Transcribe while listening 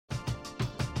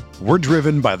We're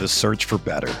driven by the search for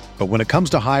better. But when it comes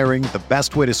to hiring, the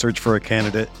best way to search for a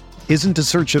candidate isn't to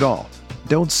search at all.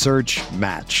 Don't search,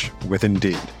 match with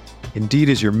Indeed. Indeed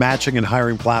is your matching and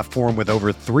hiring platform with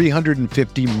over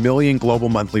 350 million global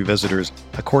monthly visitors,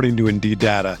 according to Indeed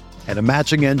data, and a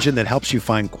matching engine that helps you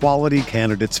find quality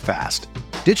candidates fast.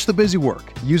 Ditch the busy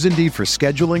work. Use Indeed for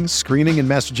scheduling, screening, and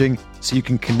messaging so you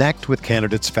can connect with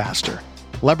candidates faster.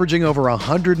 Leveraging over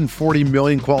 140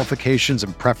 million qualifications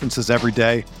and preferences every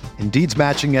day, Indeed's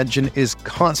matching engine is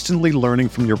constantly learning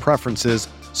from your preferences,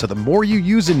 so the more you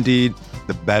use Indeed,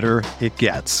 the better it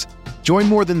gets. Join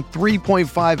more than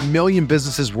 3.5 million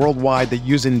businesses worldwide that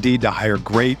use Indeed to hire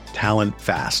great talent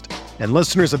fast. And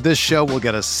listeners of this show will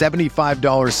get a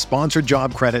 $75 sponsored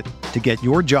job credit to get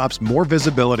your jobs more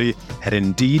visibility at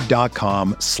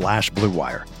Indeed.com/Blue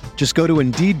Wire. Just go to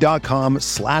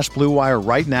Indeed.com/Blue Wire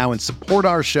right now and support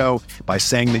our show by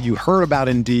saying that you heard about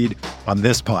Indeed on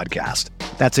this podcast.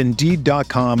 That's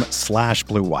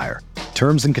Indeed.com/Blue Wire.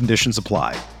 Terms and conditions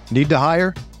apply. Need to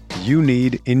hire? You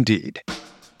need Indeed.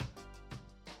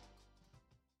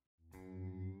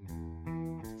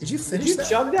 Did you finish that?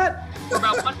 Chug that? We're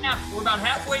about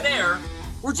halfway there.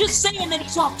 We're just saying that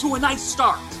he's off to a nice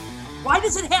start. Why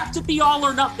does it have to be all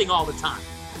or nothing all the time?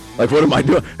 Like, what am I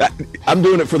doing? I'm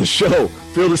doing it for the show.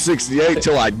 Field of 68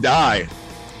 till I die.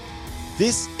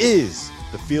 This is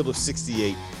the Field of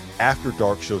 68 After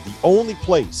Dark show, the only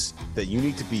place that you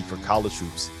need to be for college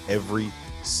hoops every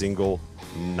single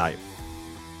night.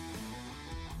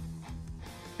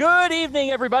 Good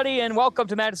evening, everybody, and welcome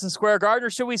to Madison Square Garden. Or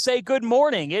should we say good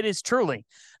morning? It is truly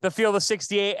the Field of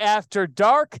 68 After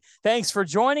Dark. Thanks for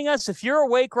joining us. If you're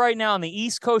awake right now on the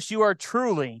East Coast, you are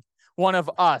truly one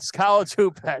of us, college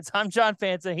hoop heads. I'm John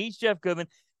Fanta. He's Jeff Goodman.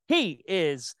 He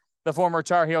is the former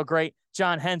Tar Heel great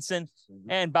John Henson,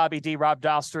 and Bobby D. Rob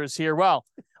Doster is here. Well,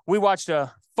 we watched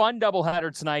a fun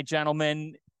doubleheader tonight,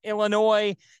 gentlemen.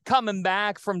 Illinois coming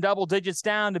back from double digits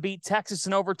down to beat Texas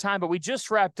in overtime, but we just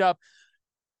wrapped up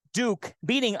Duke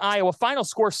beating Iowa. Final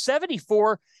score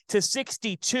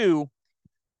 74-62.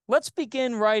 Let's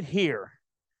begin right here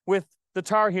with the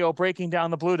Tar Heel breaking down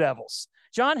the Blue Devils.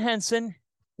 John Henson,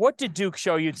 what did Duke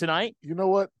show you tonight? You know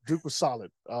what? Duke was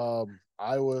solid.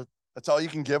 Iowa. That's all you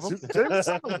can give them? They were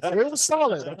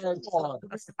solid.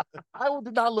 Iowa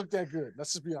did not look that good.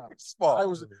 Let's just be honest.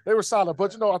 They were solid.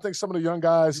 But, I think some of the young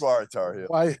guys. You are a Tar Heel.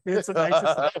 It's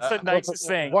the nicest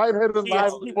thing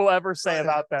people ever say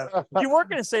about them. You weren't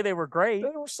going to say they were great. They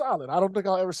were solid. I don't think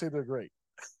I'll ever say they're great.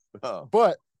 Oh.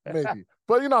 But maybe.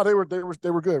 But, they were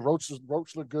good. Roach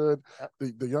looked good.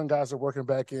 The young guys are working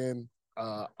back in.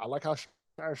 I like how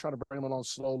Shire's trying to bring them along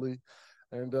slowly.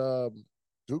 And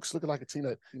Duke's looking like a team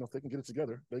that, if they can get it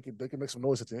together, they can make some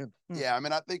noise at the end. Yeah,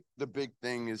 I think the big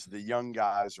thing is the young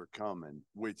guys are coming,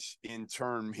 which in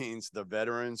turn means the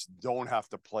veterans don't have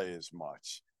to play as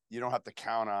much. You don't have to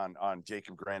count on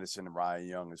Jacob Grandison and Ryan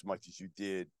Young as much as you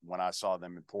did when I saw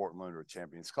them in Portland or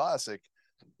Champions Classic.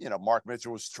 Mark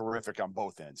Mitchell was terrific on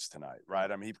both ends tonight,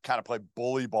 right? He kind of played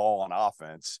bully ball on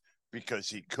offense because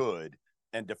he could,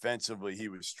 and defensively he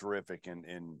was terrific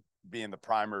in being the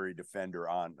primary defender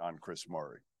on Chris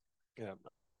Murray. Yeah,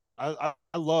 I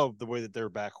love the way that their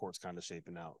backcourt's kind of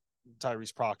shaping out.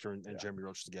 Tyrese Proctor and Jeremy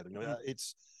Roach together.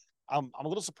 I'm a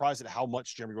little surprised at how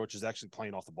much Jeremy Roach is actually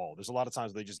playing off the ball. There's a lot of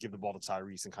times they just give the ball to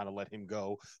Tyrese and kind of let him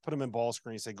go, put him in ball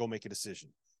screen, say, go make a decision.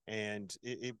 And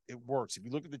it works. If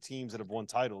you look at the teams that have won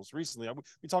titles recently,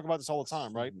 we talk about this all the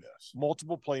time, right? Yes.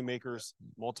 Multiple playmakers,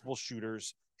 multiple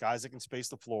shooters, guys that can space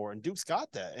the floor, and Duke's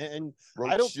got that. And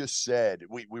Roach just said,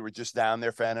 we were just down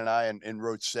there, Fan and I, and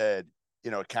Roach said,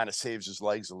 it kind of saves his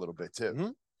legs a little bit too. Mm-hmm.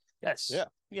 Yes. Yeah.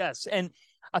 Yes. And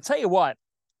I'll tell you what,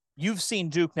 you've seen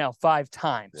Duke now 5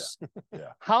 times.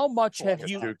 Yeah. How much have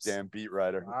you? Duke damn beat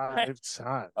writer. 5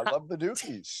 times. I love the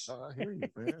Dukies. I hear you,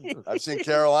 man. I've seen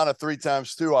Carolina 3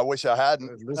 times too. I wish I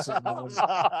hadn't. Listen, man,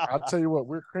 I'll tell you what,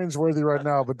 we're cringeworthy right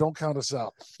now, but don't count us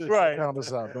out. Right. Don't count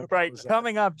us out. Right.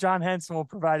 Coming up, John Henson will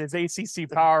provide his ACC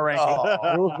power ranking.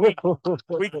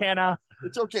 We cannot.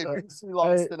 It's okay. BC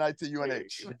lost tonight to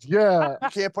UNH. Yeah. You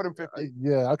can't put him 15.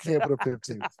 Yeah, I can't put him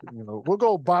 15. We'll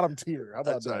go bottom tier. How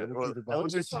about That's that? right.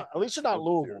 At least you're not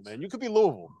Louisville, man. You could be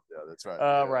Louisville. Yeah, that's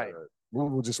right. Right.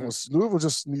 Louisville just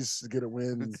needs to get a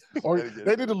win. Or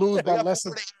they need to lose by less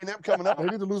than coming up. They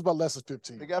need to lose by less than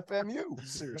 15. They got FAMU.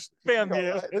 Seriously.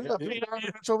 FAMU. Isn't that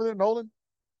bench over there, Nolan?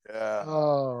 Yeah.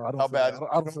 Oh, I don't How feel bad? bad.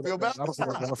 I don't feel bad. I don't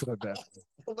feel that bad.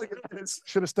 Look at this.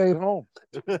 Should have stayed home.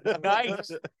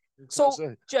 Nice. So,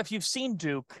 Jeff, you've seen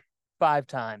Duke 5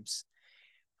 times.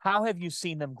 How have you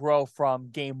seen them grow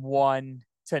from game 1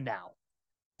 to now?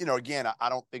 again, I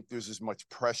don't think there's as much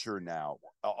pressure now.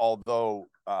 Although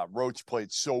Roach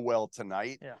played so well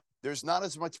tonight, there's not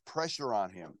as much pressure on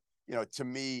him. To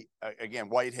me, again,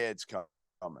 Whitehead's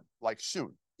coming like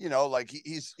soon. Like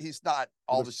he's not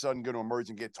all of a sudden going to emerge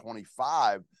and get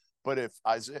 25. But if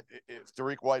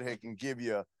Dariq Whitehead can give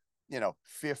you,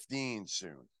 15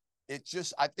 soon,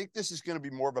 I think this is going to be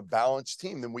more of a balanced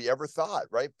team than we ever thought,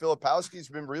 right? Filipowski's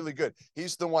been really good.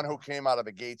 He's the one who came out of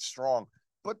the gate strong.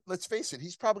 But let's face it,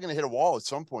 he's probably going to hit a wall at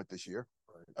some point this year.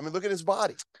 I mean, look at his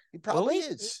body. He probably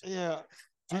is. Yeah.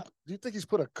 Do you think he's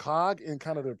put a cog in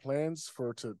kind of their plans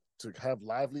to have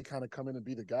Lively kind of come in and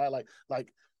be the guy?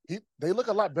 They look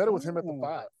a lot better with him at the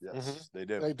 5. Yes, they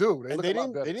do. They do. They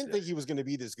didn't think he was going to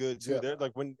be this good too. They're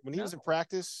like when he was in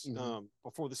practice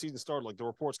before the season started, like the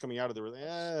reports coming out of there were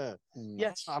like,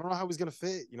 yes, I don't know how he's going to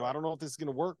fit. I don't know if this is going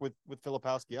to work with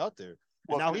Filipowski out there.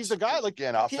 Well, now he's the guy. Like,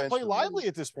 again, he can't play Lively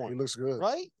at this point. He looks good,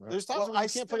 right? There's times when he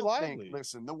can't play Lively.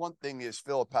 Listen, the one thing is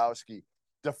Filipowski.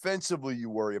 Defensively, you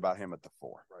worry about him at the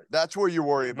 4. Right. That's where you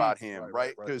worry about him,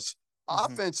 right? Because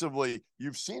offensively,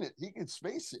 you've seen it. He can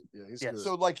space it. Yeah, he's good.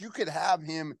 So, you could have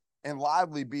him and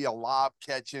Lively be a lob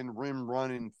catching, rim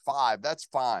running 5. That's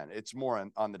fine. It's more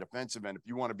on the defensive end. If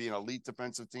you want to be an elite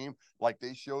defensive team, like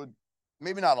they showed,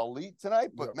 maybe not elite tonight,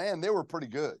 but man, they were pretty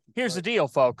good. Here's the deal,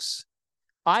 folks.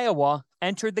 Iowa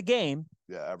entered the game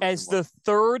as the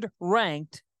 3rd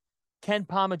ranked Ken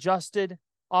Palm adjusted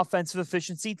offensive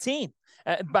efficiency team.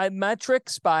 By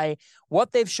metrics, by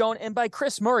what they've shown, and by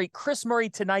Chris Murray. Chris Murray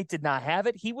tonight did not have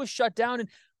it. He was shut down. And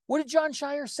what did John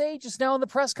Shire say just now in the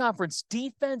press conference?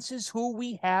 Defense is who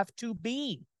we have to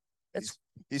be.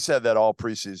 He said that all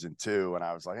preseason too, and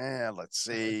I was like, let's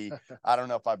see. I don't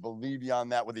know if I believe you on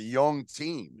that with a young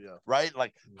team, right?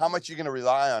 Like, how much are you going to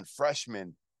rely on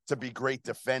freshmen to be great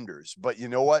defenders? But you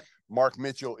know what? Mark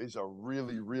Mitchell is a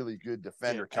really, really good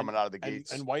defender coming out of the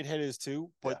gates. And Whitehead is too,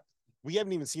 but we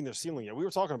haven't even seen their ceiling yet. We were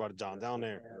talking about it, John, down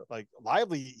there. Like,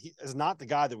 Lively is not the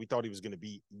guy that we thought he was going to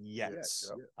be yet.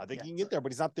 I think he can get there,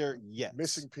 but he's not there yet.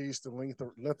 Missing piece, the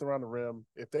length around the rim.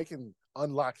 If they can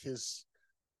unlock his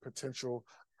potential,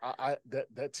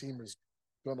 that team is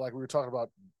going to, like we were talking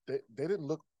about, they didn't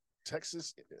look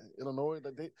Texas, Illinois,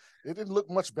 they didn't look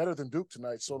much better than Duke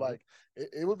tonight. So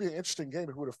it would be an interesting game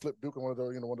if we would have flipped Duke on one of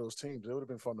those teams. It would have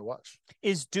been fun to watch.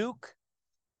 Is Duke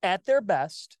at their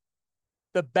best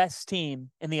the best team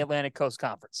in the Atlantic Coast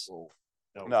Conference?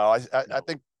 No, I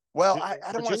think. Well, I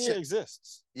don't want to say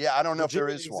exists. Yeah, I don't know if there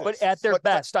is one, but at their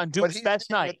best on Duke's best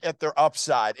night, at their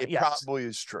upside, it probably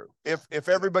is true. If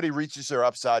everybody reaches their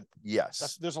upside,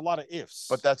 yes. There's a lot of ifs,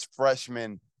 but that's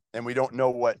freshmen, and we don't know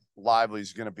what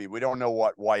Lively's going to be. We don't know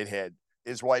what Whitehead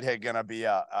is. Whitehead going to be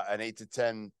an 8 to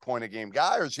 10 point a game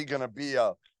guy, or is he going to be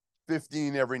a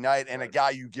 15 every night and a guy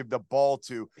you give the ball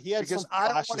to? Because I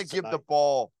don't want to give the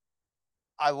ball.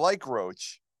 I like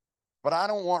Roach, but I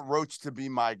don't want Roach to be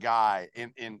my guy.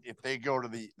 In if they go to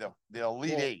the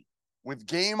Elite 8 with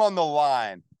game on the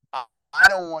line, I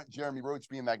don't want Jeremy Roach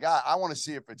being that guy. I want to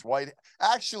see if it's White.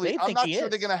 Actually, I'm not sure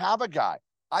they're going to have a guy.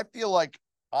 I feel like,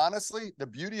 honestly, the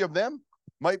beauty of them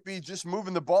might be just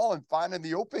moving the ball and finding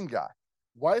the open guy.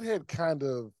 Whitehead kind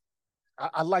of,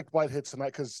 I liked Whitehead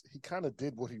tonight because he kind of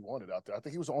did what he wanted out there. I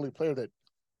think he was the only player that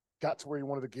got to where he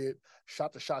wanted to get,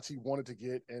 shot the shots he wanted to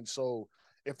get. And so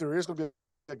if there is going to be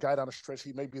a guy down the stretch,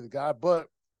 he may be the guy, but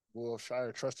will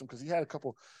Shire trust him? Because he had a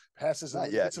couple passes.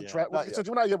 Not yet. When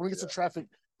he gets in traffic,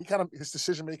 he kind of, his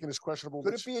decision-making is questionable.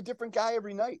 Could it be a different guy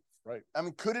every night? Right. I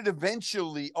mean, could it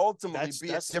ultimately be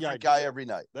a different guy every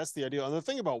night? That's the idea. And the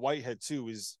thing about Whitehead too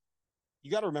is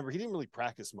you got to remember he didn't really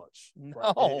practice much in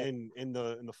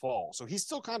the fall. So he's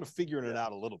still kind of figuring it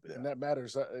out a little bit. And that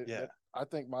matters. I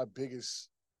think my biggest,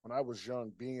 when I was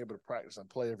young, being able to practice and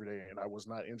play every day and I was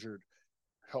not injured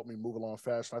helped me move along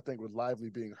fast. And I think with Lively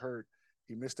being hurt,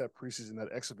 he missed that preseason,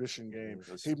 that exhibition game.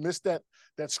 He missed that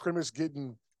scrimmage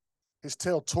getting his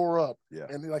tail tore up. Yeah.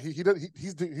 And like he's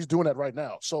doing that right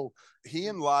now. So he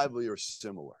and Lively are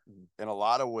similar in a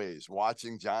lot of ways.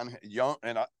 Watching John Young,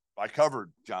 and I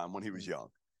covered John when he was young.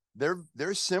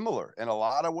 They're similar in a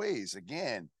lot of ways.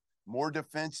 Again, more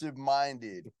defensive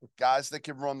minded guys that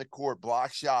can run the court,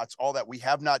 block shots, all that. We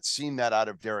have not seen that out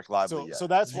of Derek Lively yet. So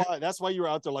that's why you were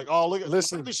out there like, oh, look,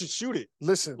 Lively should shoot it.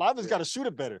 Listen, Lively's got to shoot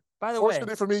it better. By the way,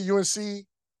 fortunately for me, UNC,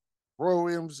 Roy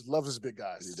Williams loves his big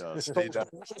guys. He does.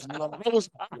 That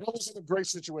was in a great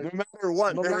situation. No matter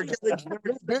what,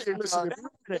 listen,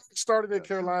 if you started in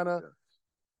Carolina,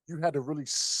 you had to really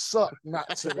suck not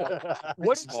to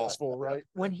be successful, right?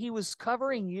 When he was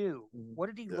covering you, what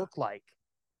did he look like?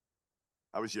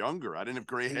 I was younger. I didn't have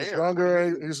gray He's hair.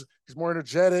 younger. He's more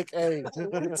energetic. Hey,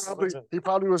 he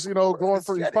probably was, going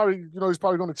for. He's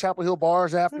probably going to Chapel Hill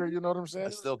bars after. You know what I'm saying? I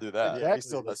still do that. Yeah, he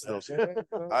still does.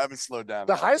 I haven't slowed down.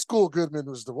 The high school Goodman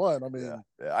was the one. I mean,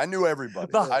 yeah. I knew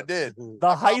everybody. I did.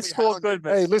 The high school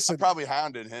Goodman. Hey, listen, I probably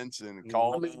hounded Henson and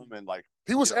called him and like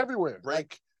he was everywhere.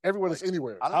 Break. Everywhere that's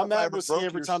anywhere. How mad was he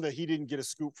every time that he didn't get a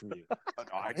scoop from you?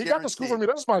 He got the scoop from me.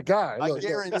 That's my guy. I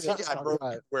guarantee I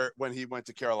broke when he went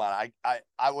to Carolina.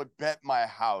 I would bet my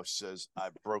house says I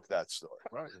broke that story.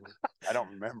 Right. I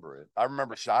don't remember it. I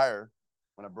remember Shire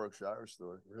when I broke Shire's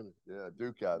story. Really? Yeah,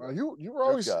 Duke guy. You were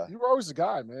always the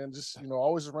guy, man. Just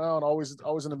always around, always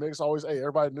in the mix. Always, hey,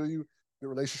 everybody knew you.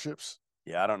 Your relationships.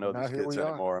 Yeah, I don't know these kids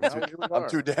anymore. I'm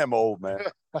too damn old, man.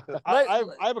 I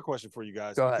have a question for you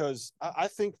guys because I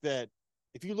think that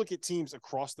if you look at teams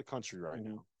across the country right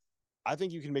now, I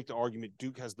think you can make the argument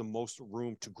Duke has the most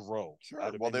room to grow.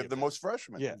 Sure. Well, they have the most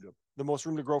freshmen. Yeah, the most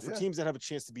room to grow for teams that have a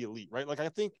chance to be elite, right? Like I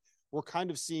think we're kind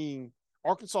of seeing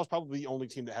Arkansas is probably the only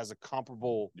team that has a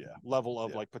comparable level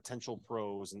of like potential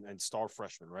pros and star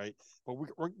freshmen, right? But we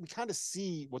kind of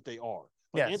see what they are.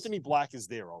 Like Anthony Black is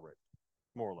there already,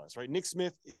 more or less, right? Nick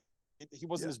Smith, he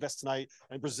wasn't his best tonight,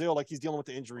 and Brazil, like he's dealing with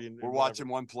the injury. And we're watching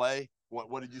one play.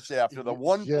 What did you say after the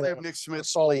one play of Nick Smith? I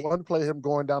saw one play him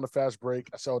going down the fast break.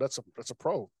 I said, that's a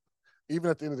pro. Even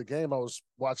at the end of the game, I was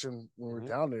watching when we were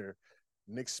down there.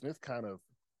 Nick Smith kind of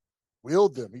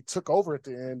wheeled them. He took over at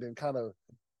the end and kind of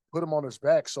put him on his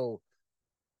back. So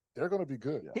they're going to be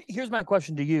good. Here's my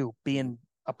question to you, being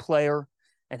a player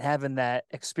and having that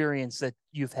experience that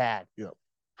you've had. Yeah.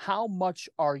 How much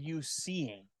are you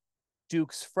seeing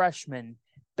Duke's freshmen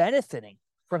benefiting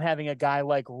from having a guy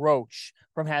like Roach,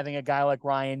 from having a guy like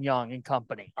Ryan Young and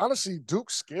company? Honestly, Duke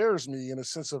scares me in a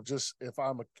sense of just if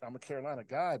I'm a Carolina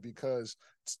guy, because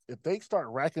if they start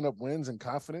racking up wins and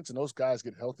confidence and those guys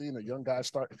get healthy and the young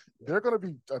guys they're going to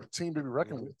be a team to be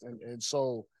reckoned with. And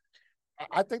so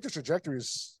I think the trajectory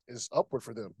is upward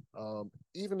for them.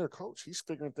 Even their coach, he's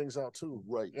figuring things out too.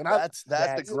 Right. And that's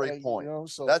a great point.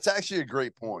 So that's actually a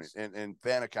great point. And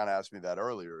Vanna kind of asked me that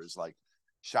earlier, is like,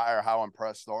 Shire, how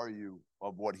impressed are you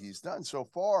of what he's done so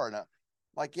far? And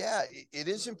it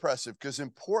is impressive, because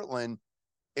in Portland,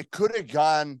 it could have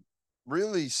gone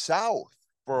really south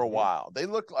for a while. They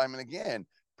look, again,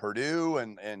 Purdue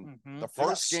and the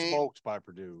first game smoked by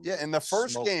Purdue. Yeah, in the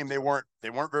first game they weren't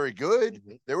very good.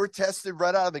 They were tested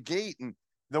right out of the gate. And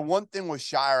the one thing with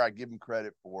Shire I give him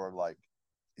credit for, like,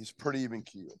 he's pretty even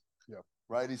keel.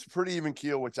 Right, he's pretty even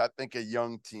keel, which I think a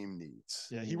young team needs.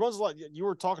 Yeah, he runs a lot. You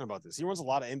were talking about this. He runs a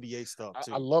lot of NBA stuff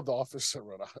too. I love the offensive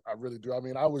run. I really do.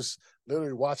 I was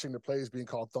literally watching the plays being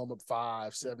called thumb up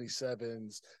 5,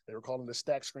 77s. They were calling the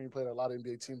stack screen play that a lot of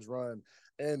NBA teams run.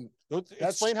 And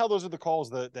explain how those are the calls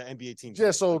that the NBA teams.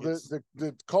 Yeah, so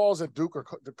the calls that Duke are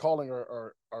calling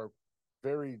are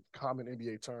very common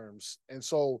NBA terms, and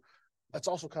so that's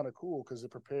also kind of cool because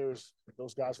it prepares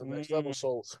those guys for the next level.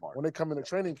 So when they come into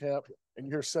training camp and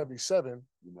you hear 77,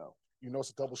 you know it's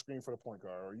a double screen for the point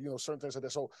guard, or certain things like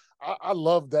that. So I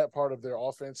love that part of their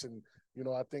offense, and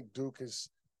I think Duke is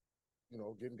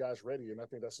getting guys ready, and I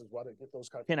think that's why they get those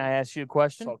kind of. Can I ask you a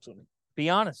question? Talk to me. Be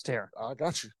honest here. I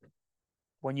got you.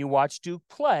 When you watch Duke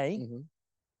play,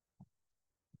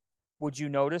 would you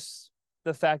notice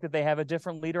the fact that they have a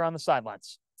different leader on the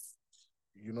sidelines?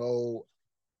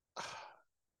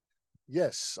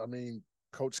 Yes,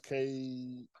 Coach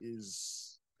K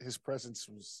his presence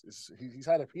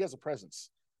he has a presence.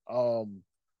 I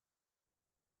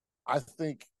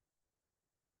think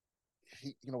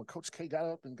when Coach K got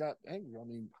up and got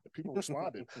angry, people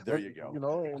responded. There you go.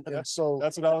 And so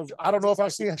that's what I don't know if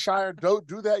I've seen Shire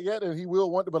do that yet, and he will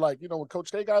want to, but when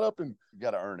Coach K got up and you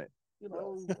got to earn it.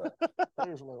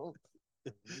 Players were like,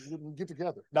 get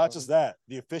together. Not just that,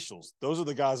 the officials. Those are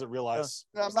the guys that realize.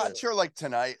 I'm not sure. Like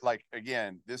tonight,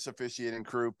 again, this officiating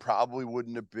crew probably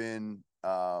wouldn't have been,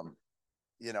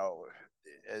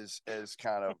 as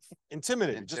kind of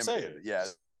intimidated. Just say it. Yeah.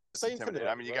 Say intimidated.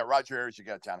 You got Roger Harris, you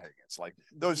got John Higgins. Like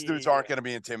those dudes aren't going to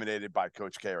be intimidated by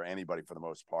Coach K or anybody for the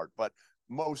most part, but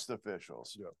most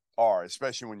officials are,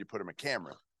 especially when you put them in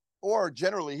camera, or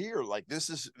generally here. Like this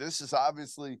is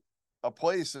obviously a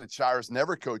place that Shire's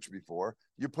never coached before.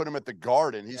 You put him at the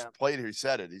Garden. He's played here. He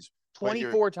said it. He's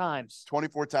 24 times.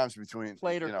 24 times between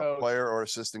player or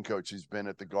assistant coach. He's been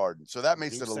at the Garden. So that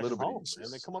makes it a little bit easier.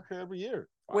 And they come up here every year.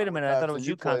 Wait a minute. I thought it was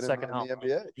UConn's second home.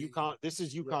 UConn. This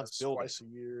is UConn's building. Twice a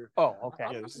year. Oh, okay.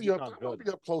 Yeah, this is UConn's building.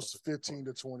 Be up close to 15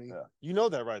 to 20. Yeah. You know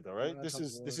that, right? Though, right? This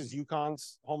is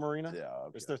UConn's home arena. Yeah,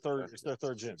 okay. It's their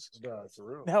third gym. Yeah, for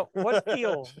real. Now, what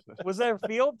field was there? A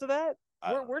field to that?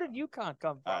 Where did UConn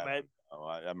come from, Ed? Oh,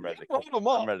 I'm ready.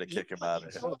 I'm ready to kick him out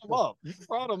of here. You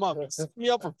brought him up. You set me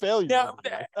up for failure. Now,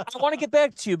 I want to get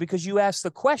back to you because you asked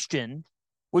the question,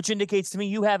 which indicates to me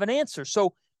you have an answer.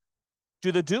 So,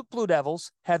 do the Duke Blue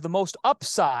Devils have the most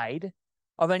upside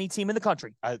of any team in the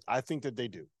country? I think that they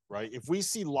do, right? If we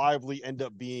see Lively end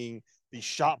up being the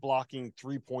shot blocking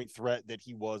 3-point threat that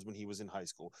he was when he was in high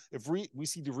school, if we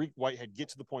see Dariq Whitehead get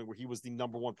to the point where he was the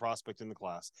number one prospect in the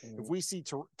class, if we see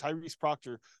Tyrese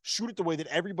Proctor shoot it the way that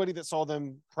everybody that saw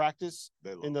them practice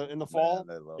in the fall,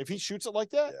 if he shoots it like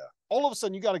that, all of a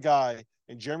sudden you got a guy,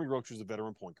 and Jeremy Roach, who's a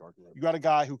veteran point guard. You got a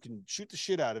guy who can shoot the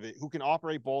shit out of it, who can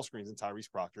operate ball screens in Tyrese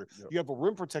Proctor. You have a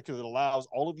rim protector that allows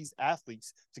all of these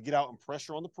athletes to get out and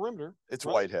pressure on the perimeter. It's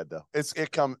Whitehead, though.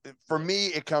 It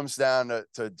comes down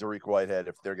to Dariq Whitehead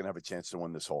if they're going to have a chance to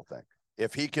win this whole thing.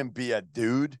 If he can be a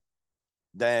dude,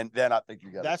 then I think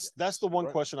you got. That's the one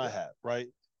question I have, right?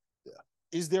 Yeah.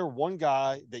 Is there one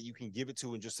guy that you can give it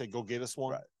to and just say, "Go get us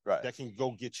one"? Right. That can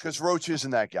go get you. Because Roach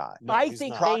isn't that guy. No, I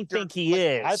think they think he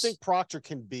is. I think Proctor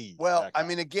can be. Well, I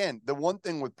mean, again, the one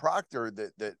thing with Proctor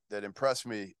that impressed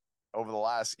me over the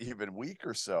last even week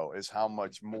or so is how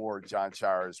much more John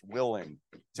Shire is willing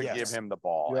to give him the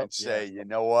ball and say, you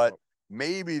know what,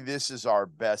 maybe this is our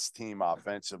best team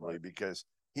offensively because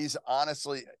he's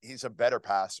a better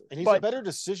passer. And he's a better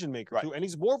decision maker, too. And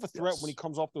he's more of a threat when he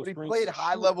comes off those screens. He played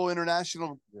high-level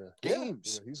international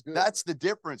games. Yeah, he's good. That's the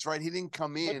difference, right? He didn't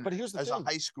come in but here's the as thing. a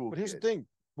high school But here's kid. the thing.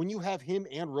 When you have him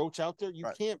and Roach out there, you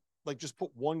can't just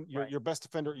put your best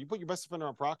defender. You put your best defender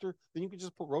on Proctor, then you can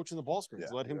just put Roach in the ball screens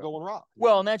and let him go and rock.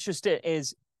 Well, and that's just it.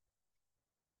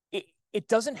 It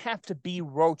doesn't have to be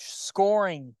Roach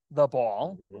scoring the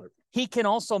ball. He can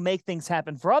also make things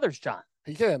happen for others, John.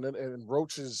 He can, and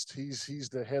Roach he's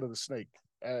the head of the snake.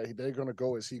 They're going to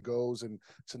go as he goes, and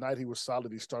tonight he was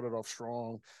solid. He started off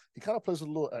strong. He kind of plays with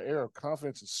a little air of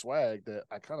confidence and swag that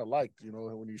I kind of liked. You know,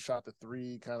 when he shot the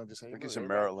three, kind of just. I think he's a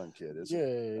Maryland kid, isn't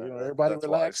he? Yeah, everybody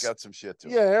relax. He's got some shit to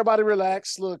him. Yeah, everybody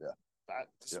relax. Look,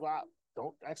 that's why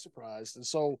don't act surprised. And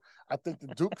so I think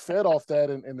the Duke fed off that,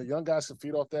 and the young guys can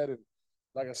feed off that. And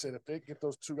like I said, if they get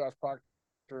those two guys, Proctor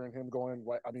and him going,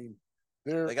 I mean.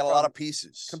 They got a lot of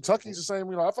pieces. Kentucky's the same,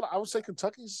 I would say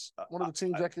Kentucky's one of the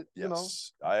teams that could,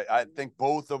 I think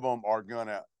both of them are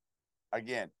gonna.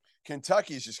 Again,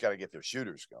 Kentucky's just got to get their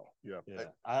shooters going. Yeah.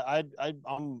 I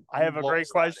have a great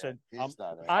question.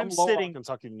 I'm sitting on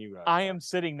Kentucky than you guys. I am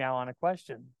sitting now on a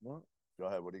question. Go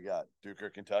ahead. What do you got? Duke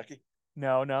or Kentucky?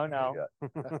 No. No.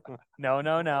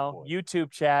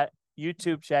 YouTube chat.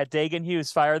 Dagan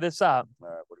Hughes, fire this up. All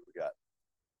right. What do we got?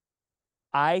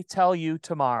 I tell you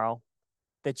tomorrow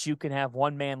that you can have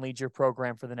one man lead your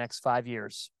program for the next 5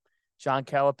 years. John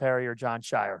Calipari or John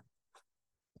Shire.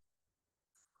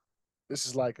 This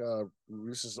is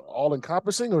all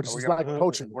encompassing, or this is like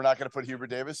coaching? We're not going to put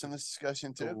Hubert Davis in this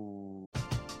discussion too. Ooh.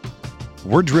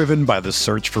 We're driven by the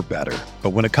search for better. But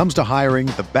when it comes to hiring,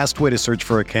 the best way to search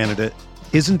for a candidate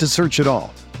isn't to search at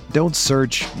all. Don't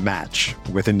search, match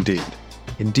with Indeed.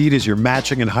 Indeed is your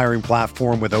matching and hiring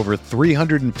platform with over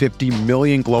 350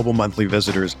 million global monthly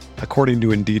visitors, according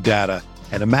to Indeed data,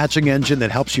 and a matching engine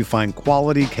that helps you find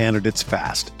quality candidates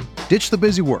fast. Ditch the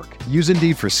busy work. Use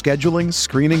Indeed for scheduling,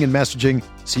 screening, and messaging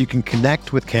so you can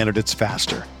connect with candidates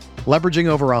faster. Leveraging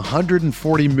over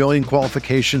 140 million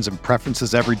qualifications and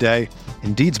preferences every day,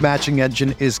 Indeed's matching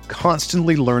engine is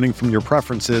constantly learning from your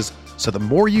preferences, so the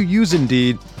more you use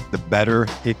Indeed, the better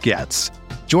it gets.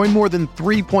 Join more than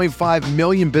 3.5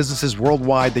 million businesses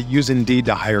worldwide that use Indeed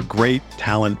to hire great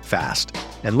talent fast.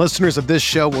 And listeners of this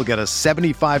show will get a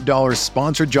 $75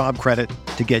 sponsored job credit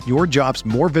to get your jobs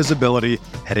more visibility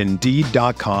at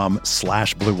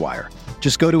Indeed.com/Blue Wire.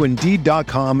 Just go to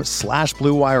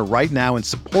Indeed.com/Blue Wire right now and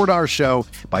support our show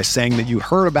by saying that you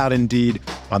heard about Indeed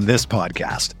on this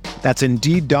podcast. That's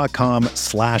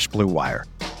Indeed.com/Blue Wire.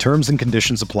 Terms and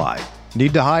conditions apply.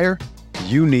 Need to hire?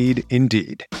 You need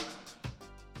Indeed.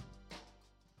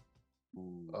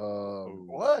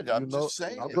 What? I'm just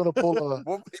saying. I'm gonna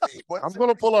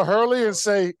pull a Hurley and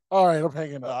say, "All right, I'm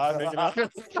hanging up."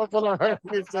 I'm pull a Hurley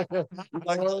and say, "Yeah,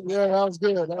 that was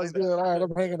good. That was good. All right,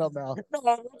 I'm hanging up now." No,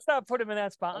 let's not put him in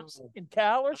that spot. I'm thinking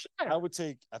Cal or Shire.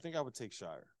 I think I would take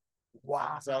Shire.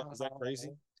 Wow, is that crazy?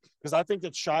 Because I think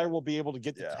that Shire will be able to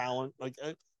get the talent. Like,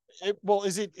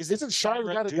 isn't Shire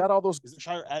got all those? Is it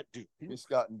Shire at Duke? He's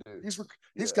gotten Duke.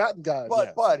 He's gotten guys,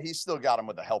 but he's still got him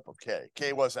with the help of K.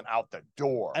 K wasn't out the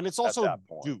door, and it's also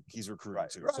Duke he's recruiting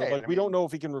to. Right. So we don't know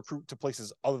if he can recruit to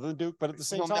places other than Duke. But at the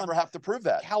same time, he'll never have to prove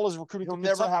that. Cal is recruiting. He'll to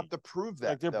never Kentucky. have to prove that.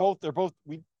 Like they're both.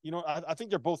 I think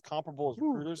they're both comparable as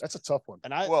recruiters. That's a tough one.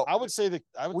 And I would say that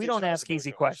we don't ask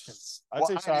easy questions. I'd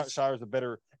say Shire is a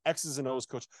better X's and O's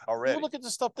coach. Already. You look at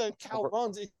the stuff that Cal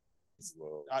runs.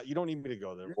 You don't need me to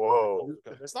go there. Whoa.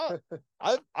 It's not.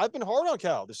 I've been hard on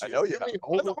Cal this year. I know you. I've been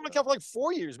hard on Cal for like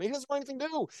 4 years. Man, he doesn't want anything to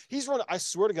do. He's running. I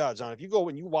swear to God, John, if you go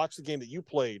and you watch the game that you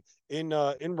played in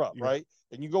Rupp, right,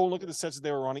 and you go and look at the sets that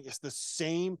they were running, it's the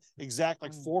same exact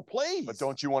like 4 plays. But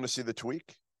don't you want to see the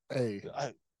tweak? Hey,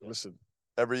 listen.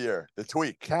 Every year, the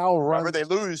tweak. Cal runs. Remember, they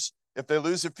lose. If they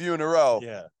lose a few in a row,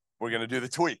 yeah, we're going to do the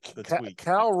tweak. The tweak.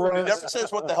 Cal runs. It never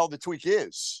says what the hell the tweak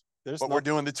is. But we're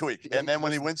doing the tweak. And then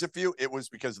when he wins a few, it was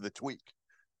because of the tweak.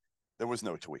 There was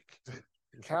no tweak.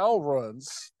 Cal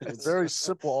runs a very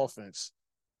simple offense.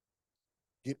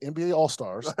 Get NBA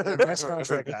All-Stars, max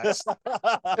contract guys,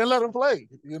 and let them play.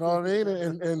 You know what I mean?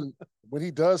 And when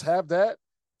he does have that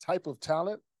type of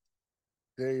talent,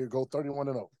 there you go,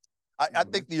 31-0. I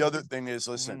think the other thing is,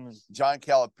 listen, John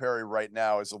Calipari right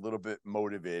now is a little bit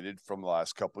motivated from the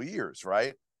last couple of years,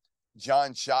 right?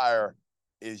 John Shire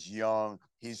is young.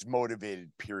 He's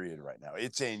motivated, period, right now.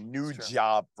 It's a new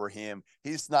job for him.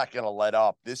 He's not going to let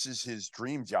up. This is his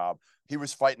dream job. He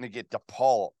was fighting to get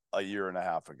DePaul a year and a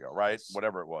half ago, right?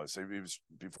 Whatever it was. It was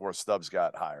before Stubbs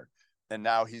got hired. And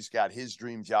now he's got his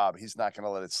dream job. He's not going to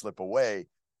let it slip away.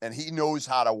 And he knows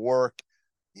how to work.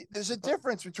 There's a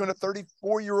difference between a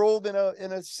 34-year-old and a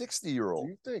 60-year-old.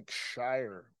 Do you think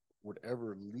Shire would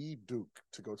ever leave Duke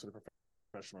to go to the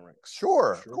professional ranks?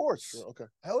 Sure, of course. Sure, okay.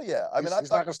 Hell yeah. I mean,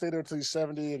 he's not gonna stay there until he's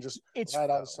 70 and just ride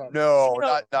out his time. No, You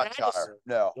know, not Shire.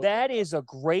 No. That is a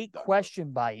great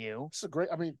question by you. It's a great.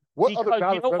 I mean, what Because other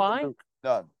guy? you know why?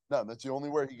 None. That's the only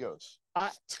where he goes.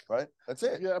 Right? That's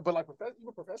it. Yeah, but like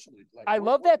even professionally. Like, I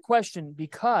love that question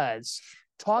because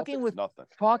talking with nothing.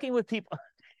 Talking with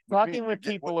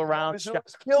people around.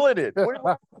 Killing it. What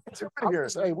are you here?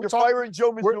 Hey, You're firing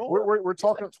Joe Missoula? We're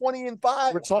talking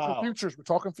 20-5. We're talking futures. We're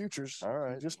talking futures. All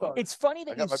right. It's funny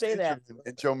that you say that.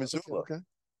 And Joe Missoula. Okay.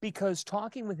 Because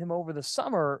talking with him over the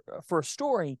summer for a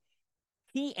story,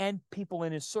 he and people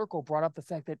in his circle brought up the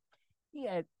fact that he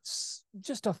had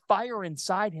just a fire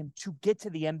inside him to get to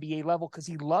the NBA level because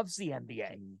he loves the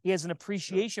NBA. He has an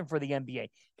appreciation for the NBA.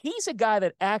 He's a guy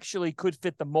that actually could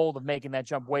fit the mold of making that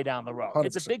jump way down the road. 100%.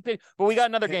 It's a big, but we got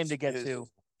another game to get to.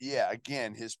 Yeah,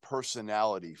 again, his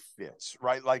personality fits,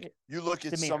 right? Like you look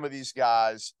at some of these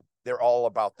guys, they're all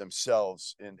about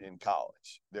themselves in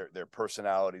college. Their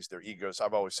personalities, their egos.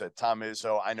 I've always said Tom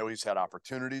Izzo, I know he's had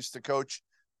opportunities to coach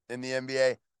in the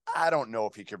NBA. I don't know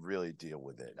if he could really deal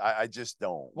with it. I just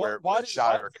don't. Why do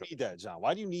you need that, John?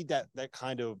 Why do you need that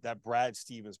kind of that Brad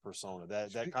Stevens persona?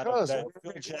 That kind of that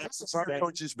Phil Jackson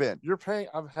coach has been. You're paying.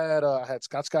 I had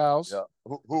Scott Skiles.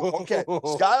 Yeah. Okay.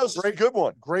 Skiles is a good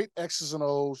one. Great X's and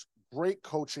O's. Great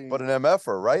coaching. But an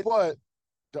MFer, right? But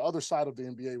the other side of the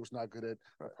NBA was not good at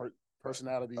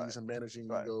personalities and managing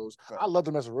egos. I loved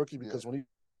him as a rookie because when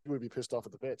he would be pissed off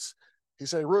at the vets. He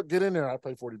said, Rook, get in there. I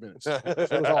played 40 minutes. So it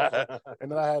was awesome.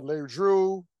 And then I had Larry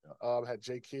Drew, I had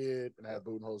Jay Kidd, and I had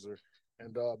Budenholzer.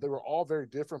 And they were all very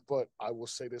different, but I will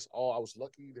say this, I was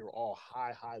lucky. They were all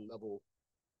high level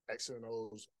X and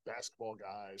O's basketball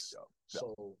guys.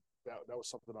 So that was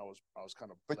something I was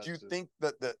kind of. But you think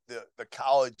that the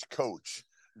college coach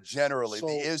generally,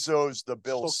 the Izzos, the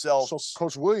Bill Selfs. So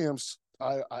Coach Williams,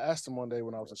 I asked him one day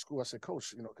when I was in school, I said,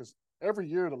 Coach, because every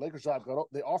year the Lakers job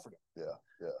they offered him. Yeah.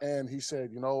 And he said,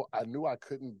 I knew I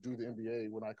couldn't do the NBA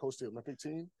when I coached the Olympic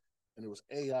team, and it was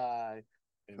AI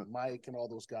and Mike and all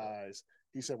those guys.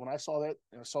 He said, when I saw that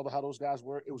and I saw how those guys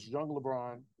were, it was young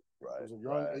LeBron. Right. It was a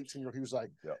young 18-year-old. He was like,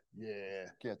 yeah.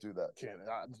 Can't do that.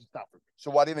 It's not for me.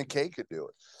 So why do you think K could do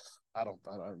it? I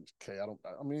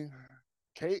mean,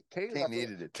 K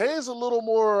needed it. K is a little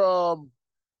more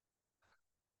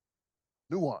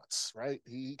nuance, right?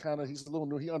 He's a little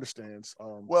new. He understands.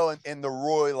 Well, and the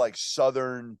Roy, like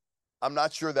Southern, I'm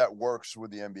not sure that works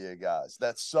with the NBA guys.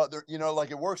 That Southern,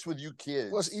 like it works with you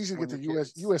kids. Well, it's easy to get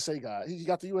the USA guy. You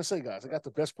got the USA guys. I got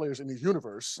the best players in the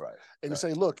universe. Right. And you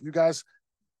say, look, you guys,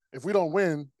 if we don't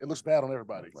win, it looks bad on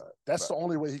everybody. Right. That's the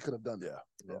only way he could have done that.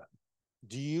 Yeah.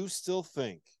 Do you still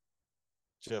think,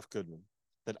 Jeff Goodman,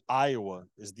 that Iowa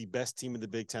is the best team in the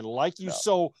Big Ten, like you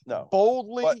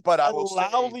boldly but I and will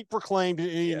loudly proclaimed in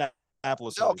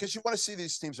Indianapolis? No, because you want to see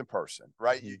these teams in person,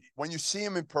 right? When you see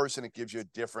them in person, it gives you a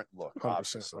different look.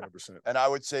 100%. And I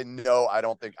would say, no, I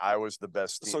don't think Iowa's the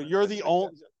best team. So you're the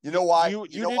only. You know why? You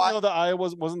didn't know that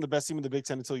Iowa wasn't the best team in the Big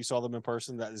Ten until you saw them in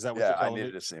person. Is that what you're telling me? I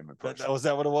needed to see them in person. Was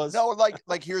that what it was? No,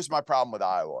 like here's my problem with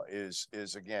Iowa is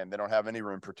again, they don't have any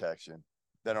rim protection.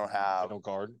 They don't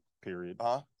guard. Period.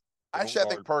 Actually, I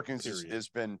think Perkins has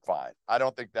been fine. I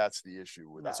don't think that's the issue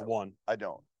with that's Iowa. one. I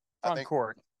don't. On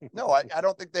court. No, I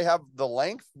don't think they have the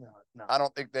length. No. I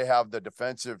don't think they have the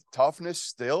defensive toughness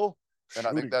still And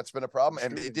I think that's been a problem.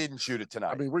 And they didn't shoot it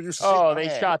tonight. I mean, we're used to they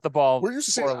shot the ball. We're used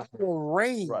to seeing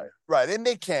rain. Right. And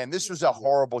they can. This was a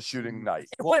horrible shooting night.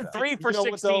 It went 3 for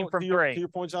 16 from 3. To your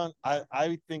point, John,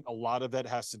 I think a lot of that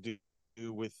has to do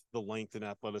with the length and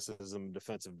athleticism,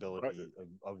 defensive ability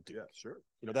of Duke. Yeah, sure.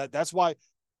 You know, that's why,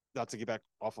 not to get back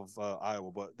off of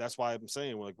Iowa, but that's why I'm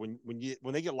saying, like, when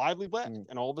they get lively back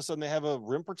and all of a sudden they have a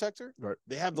rim protector,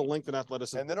 they have the length and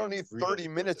athleticism. And they don't need 30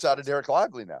 minutes out of Derek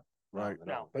Lively now. Right.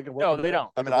 No, they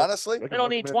don't. I mean, honestly, they don't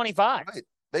need 25. Right.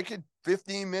 They could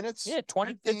 15 minutes. Yeah,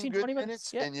 15, 20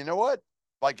 minutes. Yeah. And you know what?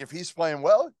 Like, if he's playing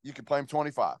well, you can play him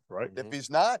 25. Right. If he's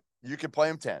not, you can play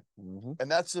him 10. And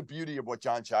that's the beauty of what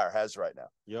John Shire has right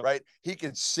now. Right. He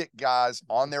can sit guys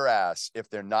on their ass if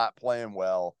they're not playing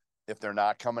well, if they're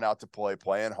not coming out to play,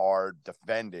 playing hard,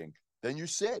 defending. Then you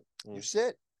sit. You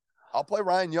sit. I'll play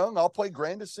Ryan Young. I'll play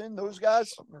Grandison. Those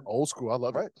guys. Old school. I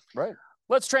love it. Right.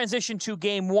 Let's transition to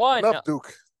game 1 Enough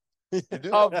Duke.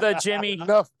 of the Jimmy.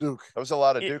 Enough Duke. That was a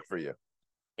lot of Duke for you.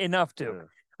 Enough Duke. Yeah.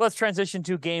 Let's transition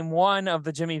to game 1 of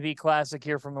the Jimmy V Classic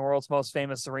here from the world's most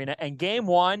famous arena. And game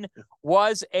 1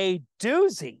 was a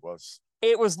doozy.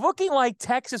 It was looking like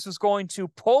Texas was going to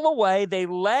pull away. They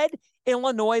led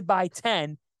Illinois by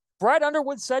 10. Brad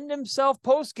Underwood said himself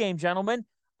post-game, gentlemen,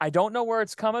 I don't know where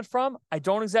it's coming from. I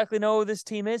don't exactly know who this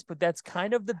team is, but that's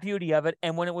kind of the beauty of it.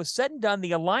 And when it was said and done,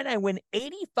 the Illini win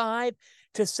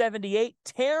 85-78.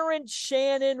 Terrence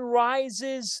Shannon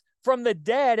rises from the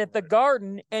dead at the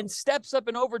Garden and steps up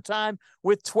in overtime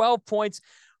with 12 points.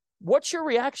 What's your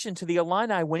reaction to the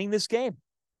Illini winning this game?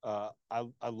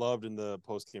 I loved in the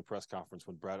post-game press conference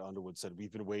when Brad Underwood said,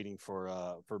 we've been waiting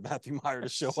for Matthew Meyer to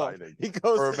show up. He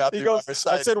goes,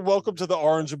 I said, welcome to the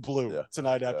orange and blue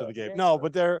tonight after the game. No,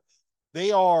 but they're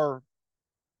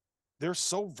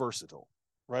so versatile,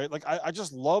 right? Like, I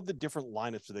just love the different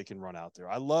lineups that they can run out there.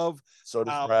 I love so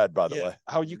does Brad, by the way,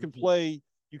 how you can play.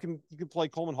 You can play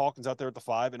Coleman Hawkins out there at the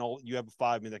 5, and you have a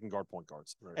 5-man that can guard point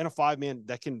guards, and a 5-man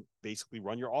that can basically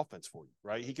run your offense for you,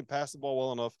 right? He can pass the ball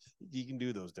well enough. He can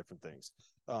do those different things.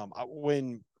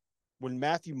 When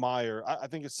Matthew Meyer, I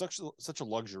think it's such a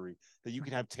luxury that you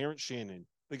can have Terrence Shannon,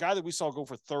 the guy that we saw go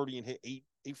for 30 and hit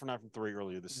 8 for 9 from 3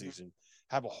 earlier this season,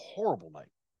 have a horrible night.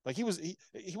 Like, he wasn't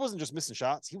just missing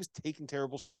shots; he was taking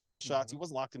terrible shots. He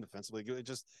wasn't locked in defensively.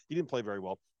 He didn't play very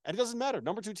well. And it doesn't matter.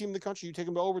 Number 2 team in the country, you take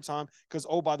him to overtime because,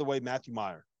 oh, by the way, Matthew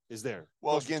Meyer is there.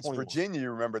 Well, against Virginia, you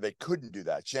remember they couldn't do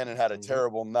that. Shannon had a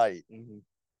terrible night.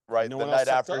 Right. The night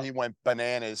after he went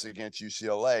bananas against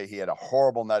UCLA, he had a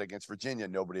horrible night against Virginia.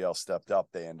 Nobody else stepped up.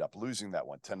 They end up losing that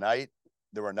one. Tonight,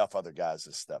 there were enough other guys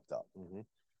that stepped up.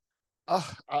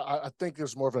 I think it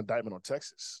was more of an indictment on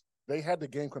Texas. They had the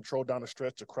game control down the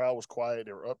stretch. The crowd was quiet.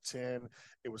 They were up 10.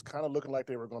 It was kind of looking like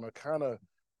they were going to kind of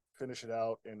finish it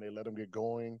out, and they let them get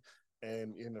going.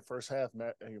 And in the first half,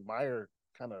 Meyer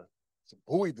kind of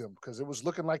buoyed them because it was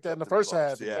looking like that in the first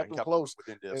half. Yeah, kept them close.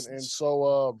 And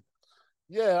so,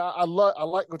 I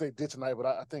like what they did tonight, but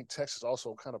I think Texas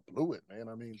also kind of blew it, man.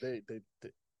 I mean, they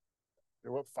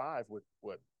were up 5 with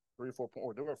what? 3 or 4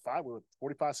 points. They were 5 with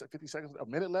 50 seconds, a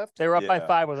minute left. They were up by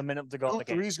 5 with a minute to go.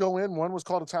 2 threes go in. One was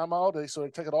called a timeout. They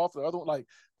take it off. The other one,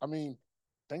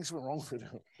 things went wrong for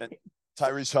them. And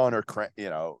Tyrese Hunter,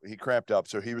 he cramped up,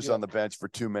 so he was on the bench for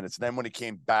 2 minutes. And then when he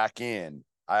came back in,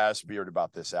 I asked Beard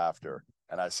about this after,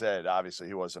 and I said, obviously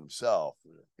he wasn't himself.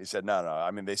 He said, no. I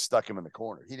mean, they stuck him in the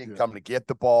corner. He didn't come to get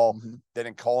the ball. They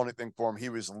didn't call anything for him. He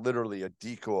was literally a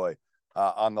decoy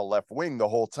on the left wing the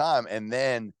whole time. And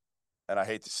then, and I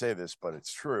hate to say this, but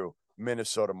it's true,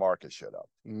 Minnesota Marcus showed up.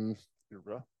 And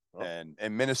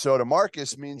Minnesota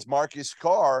Marcus means Marcus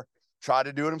Carr tried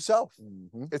to do it himself.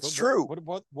 It's true.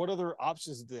 What other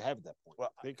options did they have at that point?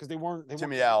 Because they weren't.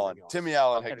 Timmy Allen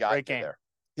had gotten you there.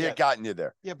 He had gotten you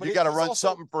there. Yeah, but you got to run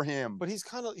something for him. But he's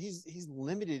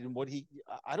limited in what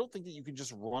I don't think that you can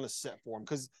just run a set for him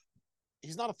because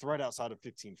he's not a threat outside of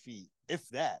 15 feet, if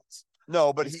that.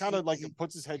 No, but he's kind of like he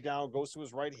puts his head down, goes to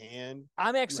his right hand.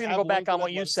 I'm actually going to go back on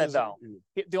what you said, though.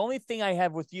 The only thing I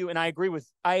have with you, and I agree with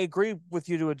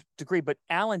you to a degree, but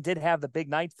Allen did have the big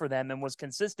night for them and was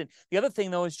consistent. The other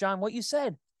thing, though, is, John, what you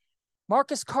said.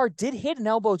 Marcus Carr did hit an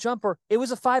elbow jumper. It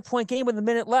was a 5-point game with a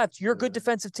minute left. You're a good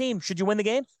defensive team. Should you win the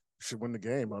game? Should win the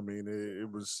game. I mean,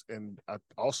 it was, and I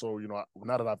also,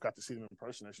 now that I've got to see them in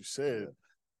person, as you said,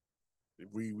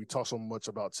 we talk so much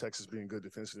about Texas being good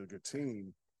defensively, a good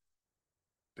team.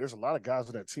 There's a lot of guys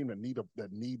on that team that need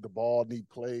the ball, need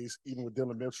plays. Even with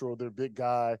Dylan Mitchell, their big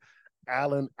guy,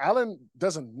 Allen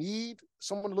doesn't need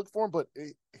someone to look for him, but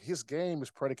his game is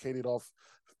predicated off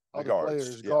other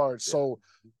players, guards. Yeah. So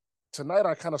tonight,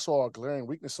 I kind of saw a glaring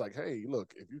weakness. Like, hey,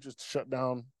 look, if you just shut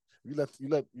down, you let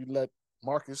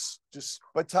Marcus just.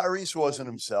 But Tyrese wasn't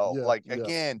himself. Yeah,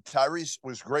 again, Tyrese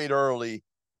was great early,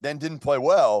 then didn't play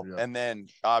well, Yeah. and then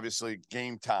obviously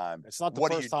game time. It's not the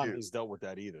What do first you time do? he's dealt with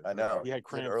that either. I know. He had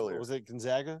cramp earlier. Was it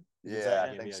Gonzaga? Yeah, Gonzaga I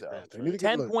game, think he had so. cramps, They right? need to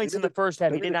 10 points in the first half.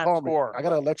 They He need did to not call me. score. I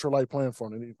got an electrolyte plan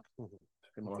for him.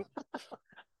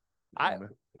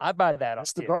 I buy that.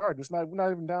 That's off the you. guard. It's not. We're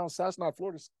not even down south. It's not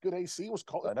Florida. It's good AC. It was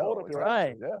cold. I know, Cold up here.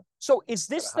 right. Yeah. So is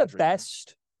this the hydrate, man.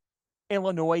 best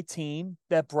Illinois team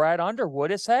that Brad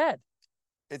Underwood has had?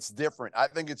 It's different. I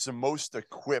think it's the most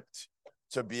equipped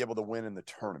to be able to win in the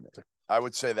tournament. I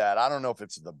would say that. I don't know if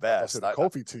it's the I best. said the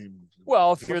Kofi team.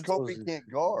 Well, if But you're Kofi can't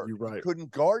guard. You're right. He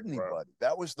couldn't guard Right. anybody.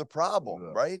 That was the problem,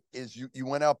 Yeah. right? Is you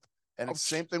went up, and it's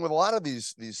the same thing with a lot of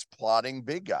these plotting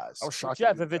big guys. I was shocked.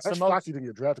 Jeff, he if it's I the was most- shocked he didn't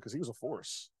get drafted because he was a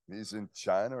force. He's in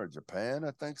China or Japan,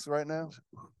 I think, right now.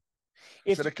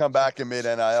 if Should have come back and made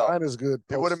NIL. China's good.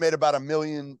 He would have made about $1.5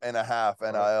 million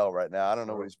NIL right now. I don't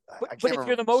know what he's. I but can't if remember.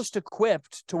 you're the most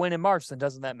equipped to win in March, then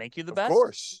doesn't that make you the Of best?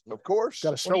 course, of course.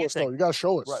 Got to What do show you us though. think? You got to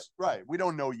show us. Right. We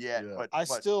don't know yet, Yeah. but I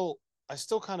still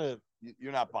kind of.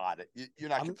 you're not bought it. You're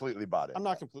not I'm- completely bought it. I'm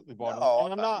not completely bought No,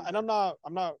 in. And I'm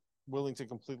not willing to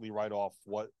completely write off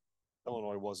what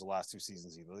Illinois was the last 2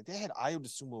 seasons either. Like they had Ayo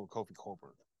DeSumo and Kofi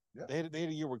Coburn. Yeah. They had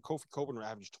a year where Kofi Coburn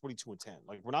averaged 22 and 10.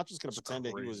 Like we're not just going to pretend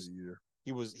that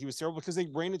he was terrible because they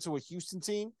ran into a Houston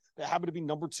team that happened to be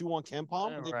number 2 on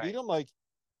KenPom and they Right. beat them. Like,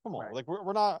 come on, Right. like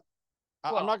we're not.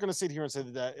 Well- I'm not going to sit here and say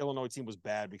that Illinois team was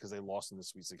bad because they lost in the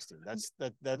Sweet 16. That's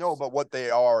No, but what they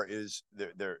are is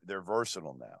they're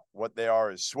versatile now. What they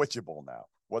are is switchable now.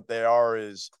 What they are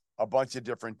is a bunch of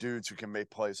different dudes who can make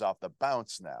plays off the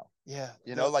bounce now. yeah.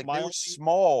 You know, like they were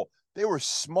small. They were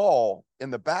small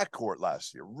in the backcourt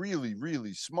last year. Really,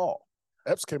 really small.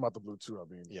 Epps came out the blue too. I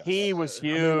mean, Yeah. He was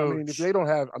huge. I mean, if they don't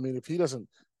have, if he doesn't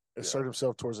assert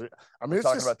himself towards it, We're it's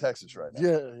talking just, about Texas right now.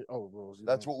 yeah. Oh, well,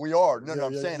 That's what we are. No,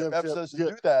 I'm saying if Epps doesn't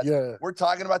do that, yeah, we're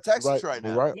talking about Texas right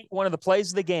now. Right. One of the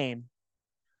plays of the game,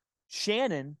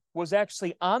 Shannon was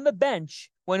actually on the bench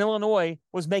when Illinois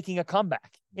was making a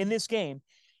comeback in this game,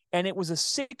 and it was a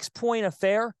 6-point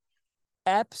affair.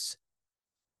 Epps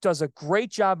does a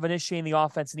great job of initiating the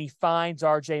offense, and he finds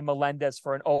RJ Melendez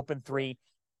for an open 3,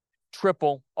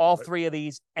 triple, all 3 of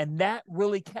these, and that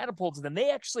really catapulted them.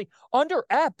 They actually, under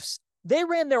Epps, they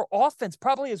ran their offense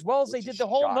probably as well as they Which did is the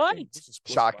whole shocking. night.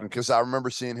 Shocking, because I remember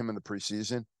seeing him in the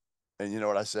preseason, and you know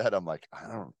what I said? I'm like, I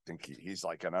don't think he's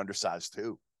like an undersized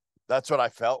 2. That's what I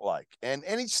felt like, and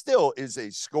he still is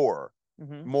a scorer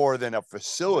Mhm. more than a But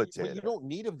facilitator. you don't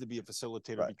need him to be a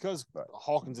facilitator Right. because Right.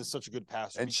 Hawkins is such a good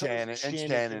passer. And because Shannon,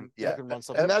 can yeah. run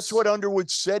something. And that's what Underwood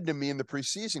said to me in the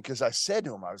preseason, because I said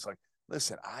to him, I was like,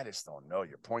 listen, I just don't know.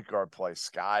 Your point guard play,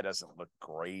 Sky doesn't look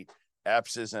great.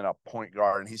 Epps isn't a point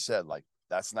guard. And he said, like,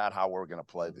 that's not how we're going to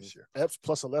play this year. Epps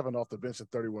plus 11 off the bench in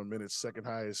 31 minutes, second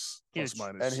highest plus Huge.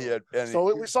 minus. And he had, and So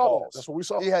he we huge saw that. balls. That's what we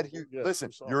saw. He had huge. Yeah, Listen,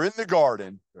 we saw. you're in the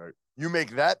Garden. Right. You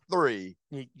make that 3.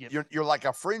 You- You're like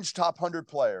a fringe top 100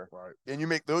 player, Right. and you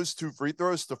make those 2 free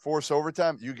throws to force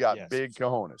overtime. You got Yes. big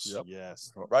cojones, Yep.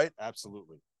 Yes, right?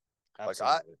 absolutely. Like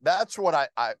Absolutely. that's what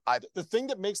I The thing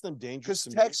that makes them dangerous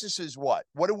because to me- Texas is what?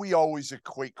 What do we always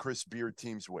equate Chris Beard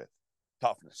teams with?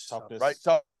 Toughness, Toughness. right?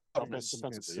 Toughness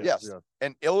defensively, Yes. Yeah.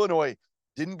 And Illinois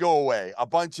didn't go away. A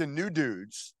bunch of new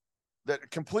dudes,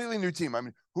 that completely new team. I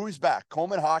mean, who's back?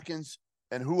 Coleman Hawkins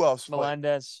and who else?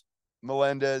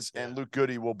 Melendez and Luke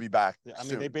Goody will be back. Yeah, I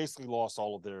mean, soon. they basically lost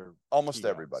all of their almost key guys.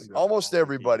 everybody. Yeah, Almost all their key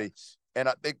everybody. guys. And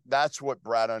I think that's what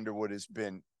Brad Underwood has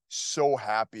been so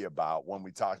happy about when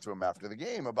we talked to him after the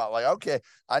game about, like, okay,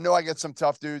 I know I get some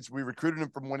tough dudes. We recruited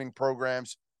them from winning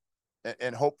programs,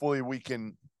 and hopefully we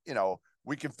can,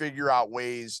 we can figure out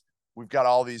ways. We've got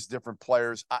all these different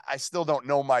players. I still don't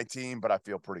know my team, but I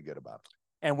feel pretty good about it.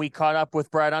 And we caught up with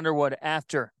Brad Underwood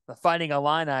after the Fighting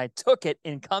Illini took it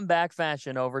in comeback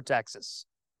fashion over Texas.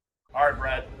 All right,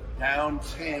 Brad, down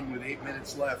 10 with 8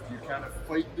 minutes left. You kind of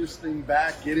fight this thing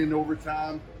back, get in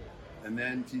overtime, and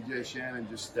then TJ Shannon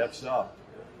just steps up.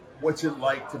 What's it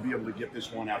like to be able to get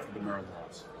this one after the Maryland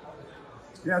loss?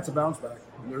 Yeah, it's a bounce back.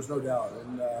 There's no doubt,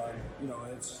 and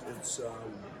it's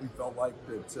we felt like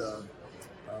that.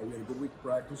 We had a good week of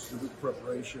practice, good week of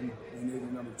preparation. We Navy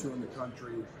number 2 in the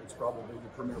country. It's probably the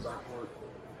premier backcourt,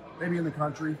 maybe in the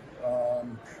country.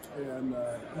 And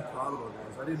I'm proud of our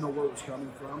guys. I didn't know where it was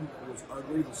coming from. It was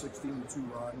ugly, the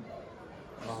 16-2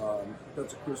 run.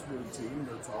 That's a Chris Beard team.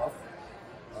 They're tough.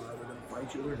 They're going to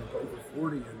fight you. They're going to play for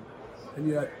 40. And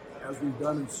yet, as we've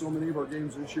done in so many of our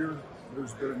games this year,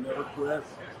 there's been a never quit.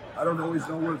 I don't always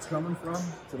know where it's coming from.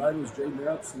 Tonight it was Jay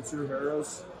Metz, Sincere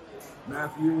Harris,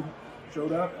 Matthew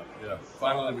showed up. Yeah,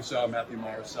 finally we saw Matthew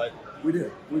Myers' site. We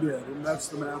did, and that's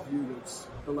the Matthew that's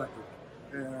collected.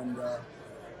 And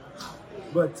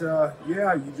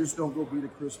yeah, you just don't go beat a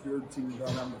Chris Beard team without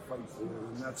having to fight for it,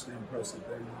 and that's the impressive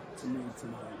thing to me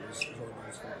tonight is all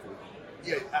those factors.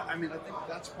 Yeah, I mean, I think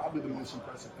that's probably the most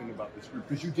impressive thing about this group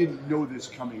because you didn't know this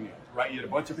coming in, right? You had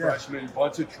a bunch of freshmen, a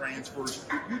bunch of transfers.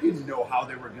 You didn't know how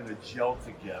they were going to gel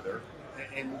together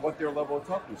and what their level of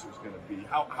toughness was going to be.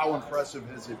 How impressive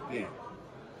has it been?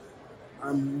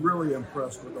 I'm really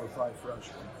impressed with our 5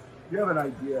 freshmen. You have an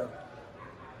idea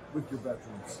with your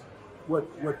veterans. What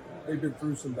they've been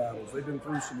through some battles, they've been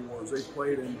through some wars, they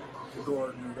played in the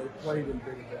Garden, they played in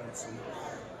big events,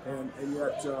 and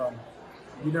yet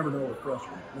you never know with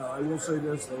freshmen. Now I will say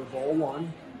this: they've all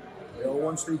won,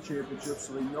 state championships,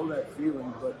 so they know that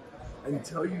feeling. But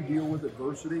until you deal with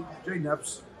adversity, Jay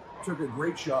Neps took a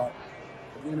great shot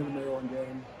at the end of the Maryland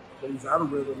game, but he's out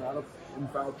of rhythm, in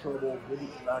foul trouble,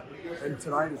 didn't back, and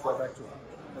tonight is right back to him,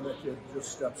 and that kid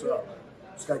just steps up.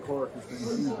 Sky Clark has been a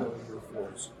huge year for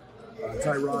us.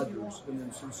 Ty Rogers, and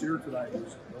then Sincere tonight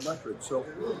is electric. So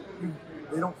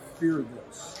they don't fear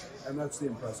this, and that's the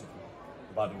impressive thing.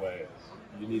 By the way,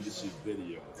 you need to see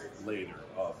video later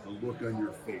of the look on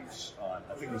your face on,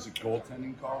 I think it was a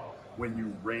goaltending call, when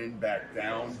you ran back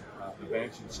down the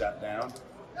bench and sat down.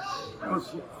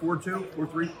 4-2,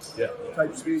 4-3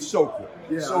 type speed. So cool.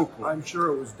 Yeah, so cool. I'm sure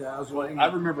it was dazzling. I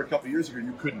remember a couple of years ago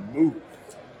you couldn't move.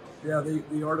 Yeah,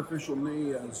 the artificial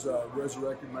knee has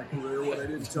resurrected my career. What I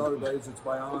didn't tell everybody is it's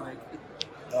bionic.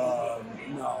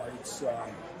 No, it's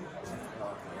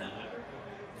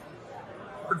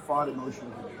hard-fought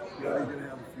emotional game. Yeah, you're going to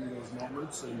have a few of those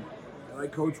moments, and I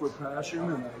coach with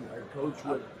passion, and I coach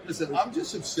with... Listen, I'm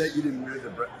just upset you didn't wear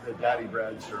the Daddy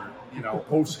Brad shirt,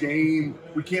 post-game.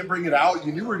 We can't bring it out.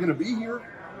 You knew we were going to be here.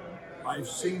 I've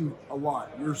seen a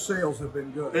lot. Your sales have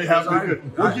been good. They have been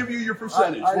good. We'll give you your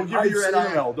percentage. We'll give you your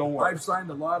NIL. Don't worry. I've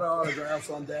signed a lot of autographs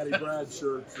on Daddy Brad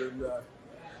shirts, and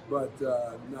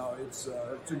no, it's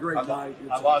a great night.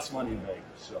 I lost money in Vegas,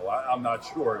 so I'm not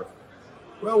sure.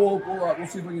 Well, we'll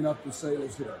see if we can up the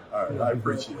sales here. All right, I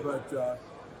appreciate it. But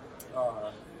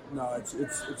no,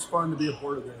 it's fun to be a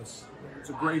part of this. It's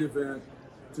a great event.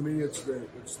 To me, it's the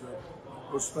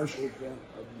most special event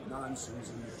of the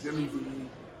non-season. Jimmy V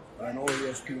and all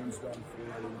ESPN's done for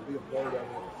it, and to be a part of it.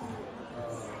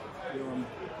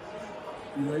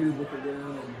 I'm elated with the win,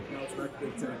 and now it's back to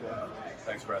the table.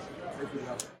 Thanks, Brad. Thank you.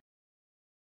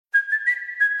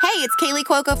 Hey, it's Kaylee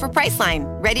Cuoco for Priceline.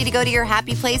 Ready to go to your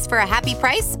happy place for a happy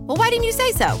price? Well, why didn't you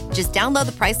say so? Just download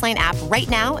the Priceline app right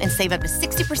now and save up to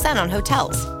 60% on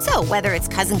hotels. So whether it's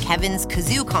Cousin Kevin's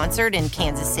Kazoo Concert in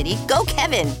Kansas City, go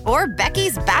Kevin, or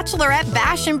Becky's Bachelorette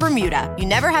Bash in Bermuda, you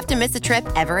never have to miss a trip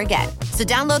ever again. So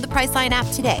download the Priceline app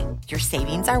today. Your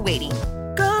savings are waiting.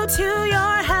 Go to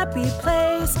your happy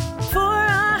place for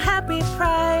a happy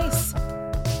price.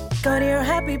 Go to your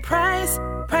happy price,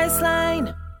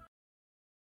 Priceline.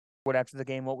 After the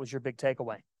game, what was your big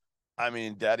takeaway? I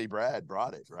mean, Daddy Brad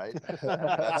brought it, right?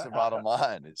 That's the bottom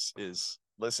line is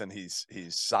listen, he's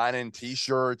signing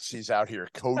T-shirts. He's out here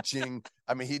coaching.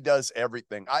 I mean, he does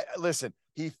everything.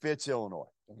 He fits Illinois.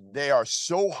 They are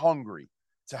so hungry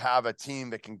to have a team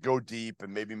that can go deep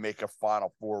and maybe make a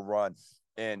Final Four run.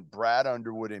 And Brad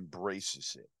Underwood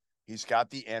embraces it. He's got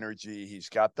the energy. He's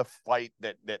got the fight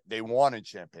that they want in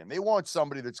Champaign. They want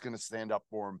somebody that's going to stand up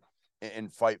for him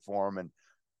and fight for him. And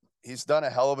he's done a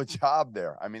hell of a job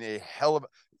there. I mean,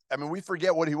 we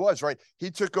forget what he was, right? He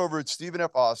took over at Stephen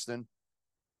F. Austin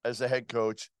as the head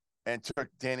coach and took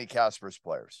Danny Casper's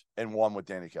players and won with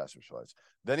Danny Casper's players.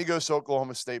 Then he goes to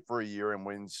Oklahoma State for a year and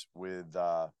wins with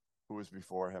who was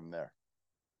before him there?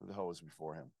 Who the hell was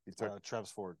before him? He took Travis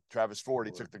Ford.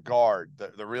 He took the guard,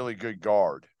 the really good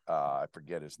guard. I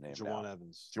forget his name. Juwan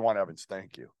Evans. Juwan Evans.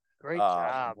 Thank you. Great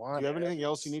job. Do you have anything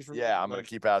else you need from me? Yeah, I'm going to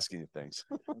keep asking you things.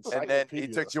 And then he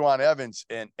took Juwan Evans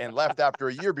and left after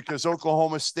a year because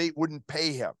Oklahoma State wouldn't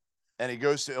pay him. And he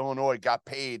goes to Illinois, got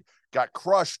paid, got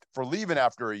crushed for leaving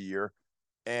after a year,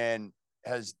 and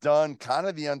has done kind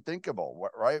of the unthinkable,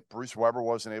 right? Bruce Weber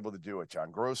wasn't able to do it. John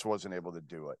Gross wasn't able to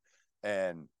do it.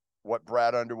 And what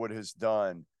Brad Underwood has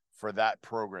done for that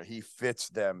program, he fits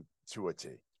them to a T.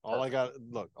 All I got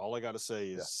to say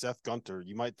is Seth Gunter,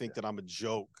 you might think that I'm a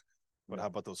joke, but how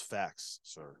about those facts,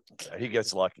 sir? He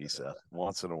gets lucky, Seth,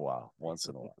 once in a while.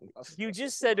 You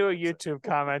just said to a YouTube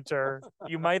commenter,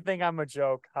 you might think I'm a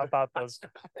joke. How about those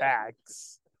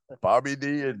facts? Bobby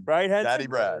D and Daddy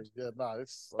Brad. Yeah,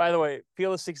 it's by the way,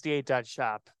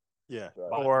 feel68.shop. Yeah.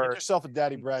 Or get yourself a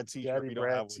Daddy Brad t-shirt. You don't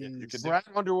have one. You can Brad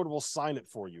Underwood will sign it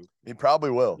for you. He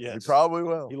probably will. Yes. He probably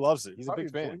will. He loves it. He's a big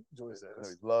fan. He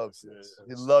loves it.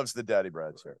 He loves the Daddy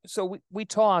Brad shirt. So we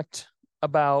talked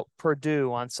about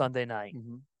Purdue on Sunday night.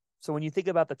 So when you think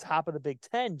about the top of the Big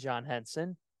Ten, John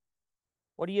Henson,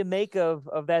 what do you make of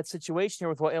that situation here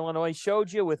with what Illinois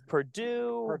showed you with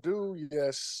Purdue? Purdue,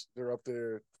 yes, they're up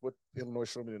there. What Illinois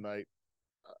showed me tonight,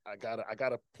 I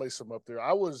gotta place them up there.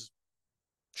 I was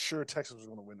sure Texas was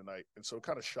going to win tonight, and so it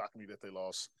kind of shocked me that they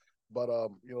lost. But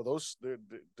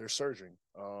they're surging,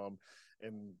 and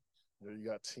you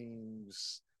got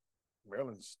teams.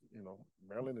 Maryland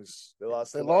is they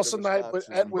lost tonight, but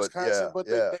at Wisconsin,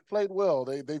 they played well.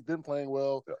 They've been playing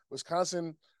well. Yeah.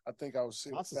 Wisconsin, I think I was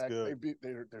seeing the fact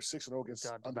they're 6-0 against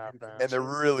and they're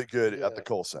really good at the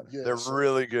Kohl Center. Yeah, they're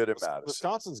really good at Madison.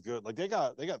 Wisconsin's good. Like they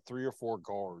got 3 or 4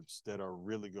 guards that are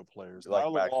really good players. Like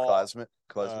Klesmit,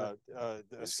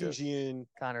 Sejian,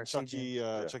 Connor,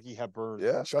 Chucky Hepburn.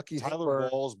 Yeah, Tyler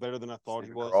Ball's better than I thought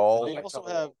he was.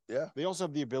 They also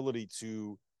have the ability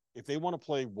to. If they want to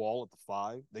play wall at the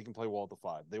 5, they can play wall at the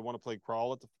 5. They want to play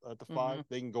crawl at the 5,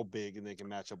 they can go big and they can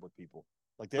match up with people.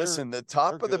 Listen, the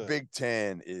top of the Big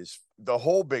Ten the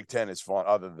whole Big Ten is fun.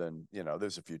 Other than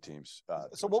there's a few teams.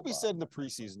 So what we said in the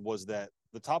preseason was that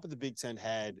the top of the Big Ten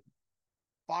had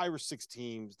 5 or 6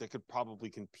 teams that could probably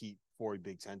compete for a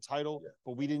Big Ten title,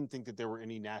 but we didn't think that there were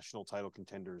any national title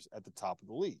contenders at the top of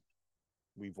the league.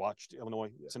 We've watched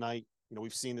Illinois tonight.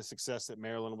 We've seen the success that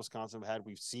Maryland and Wisconsin have had.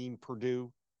 We've seen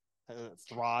Purdue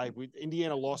thrive.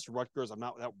 Indiana lost to Rutgers. I'm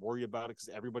not that worried about it because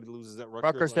everybody loses at Rutgers.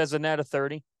 Rutgers has a net of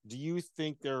 30. Do you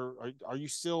think are you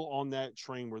still on that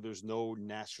train where there's no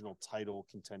national title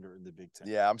contender in the Big Ten?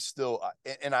 Yeah, I'm still,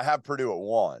 and I have Purdue at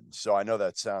 1, so I know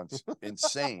that sounds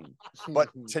insane. But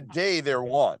today they're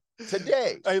 1.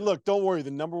 Today. Hey, look, don't worry.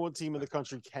 The number 1 team in the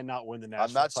country cannot win the national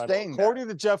title. I'm not saying According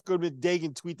to Jeff Goodman,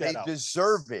 Dagan tweet that out. They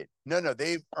deserve it. No,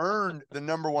 they've earned the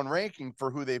number 1 ranking for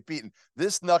who they've beaten.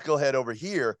 This knucklehead over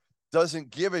here doesn't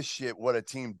give a shit what a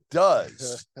team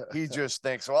does. He just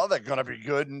thinks, well, they're going to be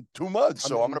good in 2 months,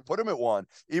 so I'm going to put them at 1,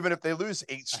 even if they lose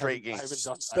 8 straight games.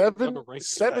 Seven.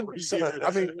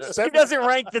 He doesn't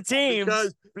rank the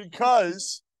teams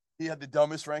because he had the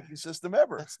dumbest ranking system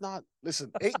ever. That's not.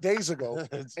 Listen, 8 days ago,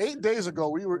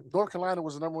 North Carolina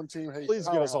was the number 1 team. Hey, please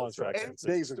get us on track. 8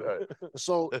 days ago,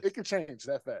 so it can change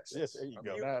that fast. Yes, there you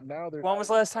go. Now they're. When was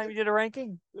the last time you did a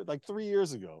ranking? Like 3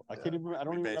 years ago. I can't even. I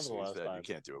don't even remember the last time. You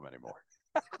can't do them anymore.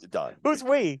 You're done. Who's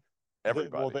we?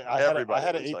 Everybody. I had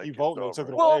an AP vote and they took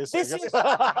it well, away. This is...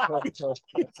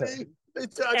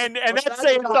 and that's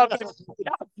saying something.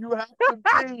 You have to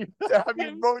have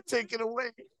your vote taken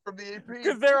away from the AP.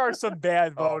 Because there are some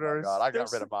bad voters. Oh my God, I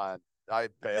got rid of mine. I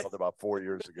bailed about 3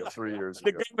 years ago.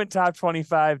 The Goodman top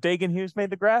 25. Dagan Hughes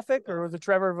made the graphic, or was it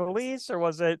Trevor Valise, or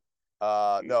was it?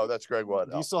 No, that's Greg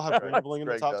Wood. Do you still have Grambling in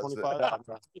the top 25?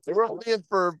 They were only in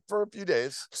for a few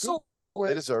days. So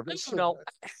they deserve it. No,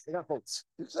 they got votes.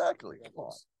 Exactly.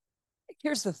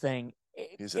 Here's the thing.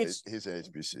 He's an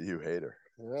HBCU hater.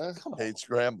 Yeah. Hates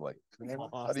scrambling.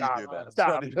 How do you do that?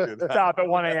 Stop at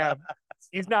 1 a.m.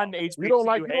 He's not an HBCU. You don't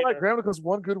like Grambling because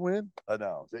 1 good win? I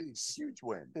know. Huge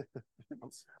win.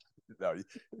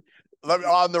 No,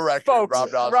 on the record, folks, Rob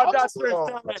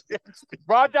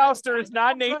Douster is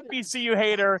not an HBCU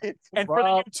hater, and for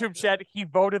the YouTube chat, he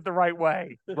voted the right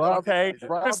way. Okay,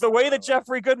 because the way that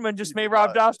Jeffrey Goodman just made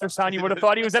Rob Douster sound, you would have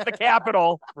thought he was at the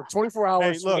Capitol for 24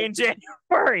 hours in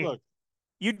January. Look.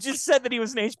 You just said that he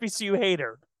was an HBCU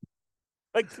hater.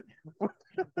 Like,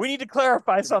 we need to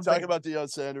clarify something. Talking about Deion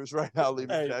Sanders right now,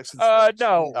 leaving Texas.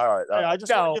 No. All right. I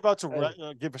just want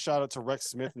to give a shout out to Rex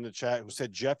Smith in the chat who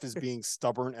said Jeff is being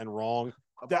stubborn and wrong.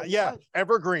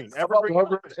 Evergreen and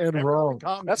wrong.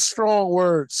 That's strong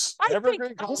words.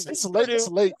 Evergreen. It's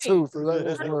late too for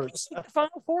those words.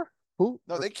 Final Four? Who?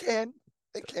 No, they can.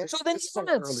 They can. So then, so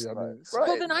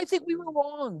then I think we were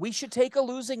wrong. We should take a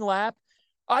losing lap.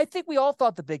 I think we all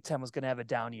thought the Big Ten was going to have a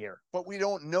down year. But we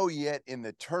don't know yet in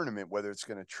the tournament whether it's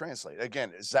going to translate.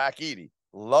 Again, Zach Edey,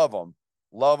 love him.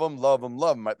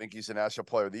 I think he's a National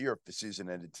Player of the Year if the season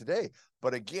ended today.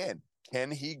 But again,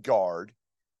 can he guard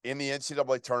in the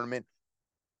NCAA tournament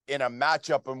in a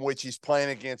matchup in which he's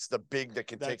playing against the big that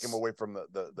can take him away from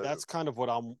the That's kind of what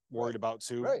I'm worried about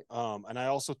too. Right. And I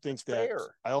also think that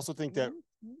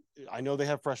I know they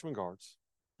have freshman guards.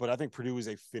 But I think Purdue is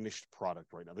a finished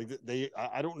product right now.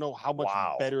 I don't know how much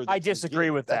better. I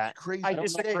disagree with that. Crazy. I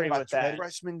disagree with that.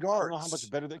 Freshman guards. I don't know how much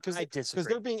better because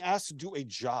they're being asked to do a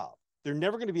job. They're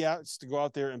never going to be asked to go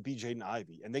out there and be Jaden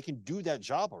Ivey, and they can do that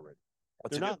job already.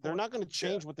 They're not going to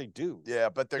change what they do. Yeah,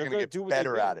 but they're going to get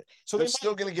better at it. So they're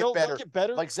still going to get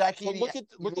better. Like Zach Edey.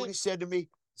 Look what he said to me.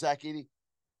 Zach Edey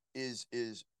is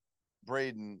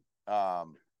Braden,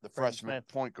 the freshman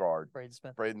point guard.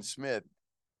 Braden Smith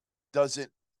doesn't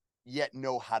yet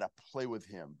know how to play with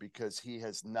him because he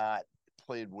has not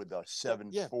played with a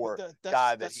 7'4" but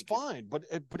guy. That's fine, but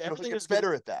everything is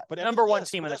better at that. But number one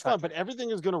team in the country. But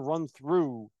everything is going to run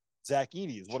through Zach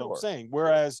Edey, is what I'm Sure. saying.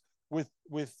 Whereas with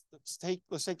let's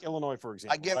take Illinois for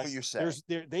example. I get what you're saying.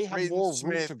 They have Braden more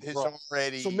Smith room to is grow.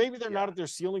 already, So maybe they're not at their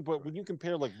ceiling, but when you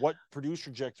compare like what Purdue's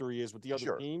trajectory is with the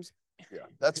other teams,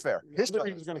 that's fair.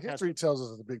 History tells us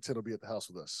that the Big Ten will be at the house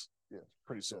with us. Yeah,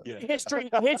 pretty soon. Yeah.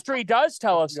 History does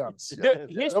tell us.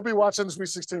 They'll be watching the Sweet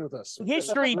 16 with us.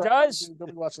 History does. They'll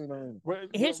be watching.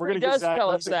 History does tell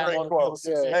us that.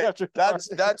 Hey,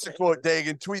 that's a quote,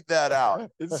 Dagan. Tweet that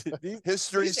out.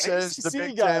 History says the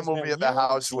Big Ten will be at the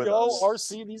house with us.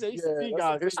 RC, these ACC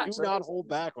guys, they do not hold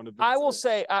back on the Big Ten. I will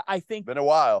say, I think. Been a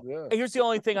while. Here's the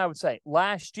only thing I would say.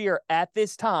 Last year at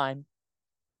this time,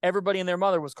 everybody and their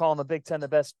mother was calling the Big Ten the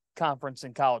best conference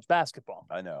in college basketball.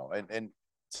 I know. And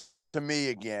to me,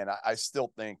 again, I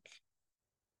still think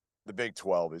the Big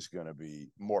 12 is going to be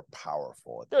more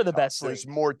powerful. They're the best league. There's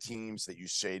more teams that you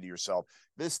say to yourself,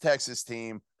 this Texas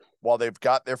team, while they've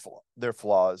got their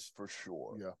flaws for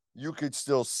sure, you could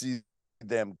still see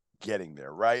them getting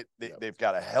there, right? They've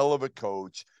got a hell of a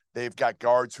coach. They've got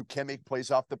guards who can make plays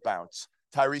off the bounce.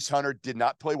 Tyrese Hunter did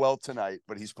not play well tonight,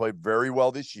 but he's played very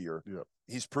well this year.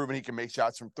 He's proven he can make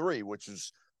shots from three, which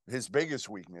is his biggest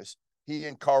weakness. He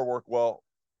and Carr work well,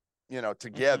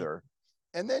 together.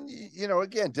 And then,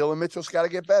 again, Dylan Mitchell's got to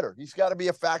get better. He's got to be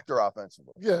a factor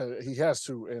offensively. Yeah, he has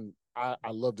to. And I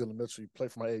love Dylan Mitchell. He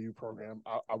played for my AU program.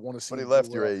 I want to see. But he left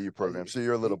your AU program, so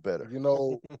you're a little better.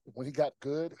 When he got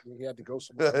good, he had to go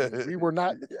somewhere. We were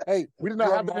not. Hey, we did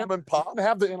not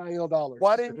have the NIL dollars.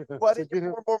 Why didn't you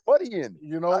pour more money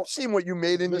in? I've seen what you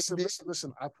made in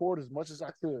listen, I poured as much as I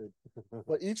could,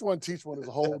 but each one teach one is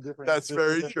a whole different. That's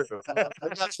very true.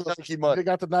 That's the Nike money. They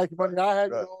got the Nike money. I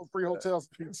had free hotels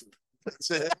and pizza.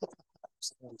 That's it.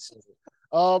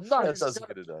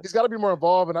 He's got to be more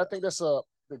involved, and I think that's the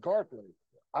guard play.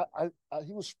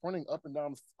 He was sprinting up and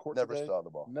down the court. Never today. saw the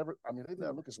ball. Never. I mean, they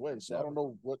didn't look his way, so I don't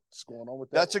know what's going on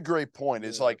with that. That's a great point.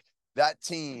 It's like that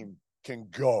team can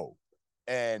go,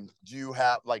 and you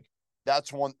have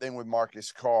that's one thing with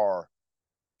Marcus Carr.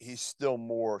 He's still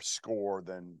more score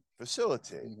than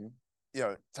facilitate.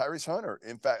 Tyrese Hunter.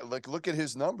 In fact, look at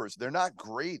his numbers. They're not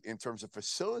great in terms of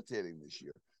facilitating this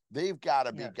year. They've got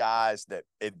to be guys that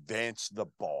advance the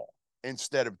ball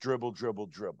instead of dribble.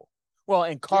 Well,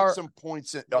 and Carr get some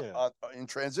points in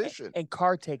transition. And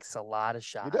Carr takes a lot of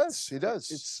shots. He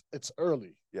does. It's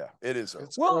early. Yeah, it is early.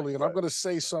 It's early, and I'm going to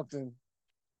say something.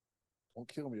 Don't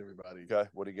kill me, everybody. Okay,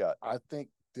 what do you got? I think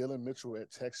Dylan Mitchell at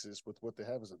Texas with what they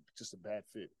have is just a bad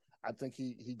fit. I think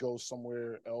he goes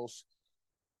somewhere else.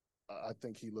 I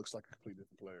think he looks like a completely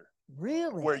different player.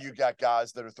 Really? Where you got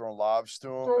guys that are throwing lobs to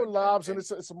him. Throwing lobs, and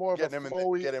it's a more of a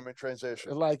flowy. Get him in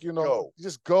transition. Like,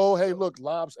 just go. Hey, look,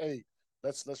 lobs. Hey,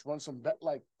 let's run some.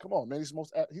 Come on, man.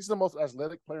 He's the most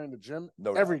athletic player in the gym.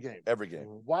 Every game.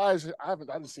 Why is it? I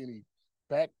didn't see any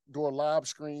backdoor lob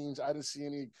screens. I didn't see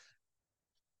any.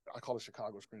 I call it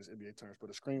Chicago screens, NBA terms, but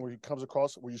a screen where he comes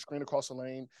across, where you screen across the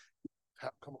lane.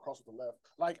 Come across with the left.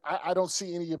 I don't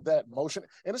see any of that motion.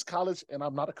 And it's college, and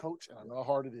I'm not a coach, and I know how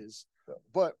hard it is.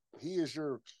 But he is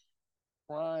your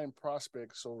prime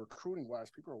prospect. So recruiting-wise,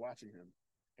 people are watching him,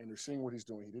 and they're seeing what he's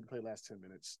doing. He didn't play last 10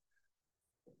 minutes.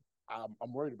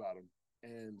 I'm worried about him.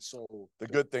 And so the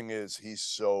good thing is he's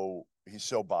so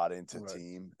bought into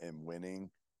team and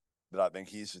winning that I think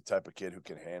he's the type of kid who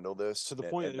can handle this. To the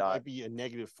point that it might be a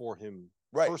negative for him.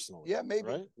 Right. Personally. Yeah, maybe.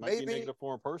 Right? Maybe negative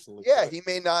for him personally. Yeah, he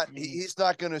may not. He's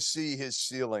not going to see his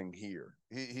ceiling here.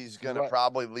 He's going to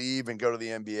probably leave and go to the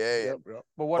NBA.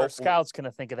 But what are scouts going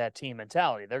to think of that team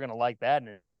mentality? They're going to like that in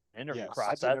an interview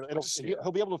process.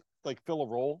 He'll be able to fill a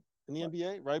role in the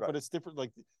NBA, right? But it's different.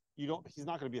 He's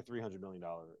not going to be a $300 million.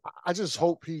 I just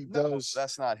hope he does.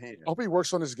 That's not him. I hope he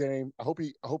works on his game. I hope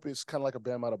it's kind of like a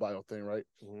Bam Adebayo thing, right?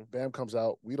 Bam comes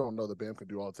out. We don't know that Bam can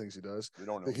do all the things he does. We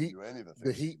don't know any of the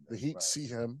things. The Heat see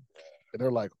him, and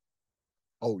they're like,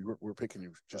 "Oh, we're picking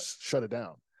you. Just shut it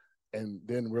down." And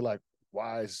then we're like,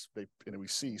 "Why is they?" And we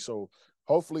see. So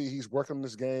hopefully he's working on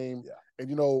this game. Yeah.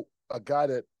 And a guy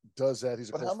that does that, he's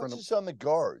a close friend. But how much is on the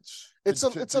guards? It's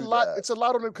a lot. It's a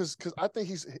lot on him because I think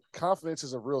confidence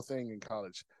is a real thing in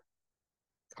college.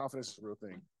 Confidence is a real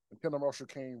thing. When Kendall Marshall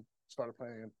started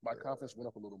playing, my confidence went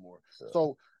up a little more. Yeah.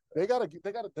 So they gotta.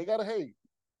 Hey,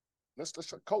 let's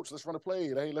coach. Let's run a play.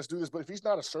 Hey, let's do this. But if he's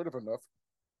not assertive enough,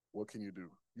 what can you do?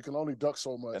 You can only dunk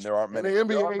so much. And there aren't many. In the NBA,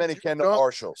 there aren't many Kendall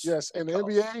Marshalls. Yes, in the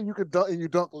NBA, you could dunk and you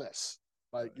dunk less.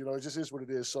 It just is what it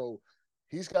is. So.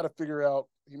 He's got to figure out.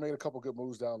 He made a couple good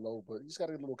moves down low, but he's got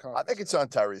to get a little confidence. I think it's on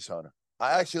Tyrese Hunter.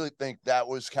 I actually think that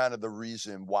was kind of the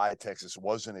reason why Texas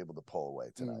wasn't able to pull away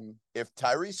tonight. If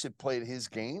Tyrese had played his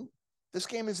game, this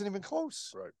game isn't even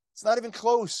close. Right. It's not even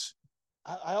close.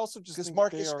 I also just because think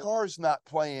Marcus Carr's not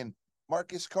playing.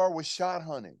 Marcus Carr was shot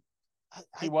hunting.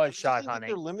 He was shot hunting.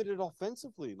 They're limited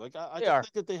offensively. Like I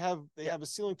think that they have a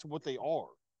ceiling to what they are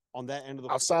on that end of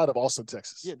the outside of Austin,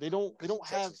 Texas. Yeah, they don't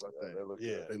have.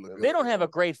 They don't have a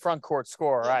great front court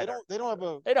scorer either. They don't have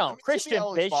a. They don't. Christian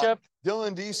Bishop,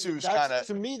 Dylan Disu's kind of.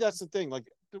 To me, that's the thing. Like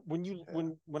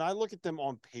when I look at them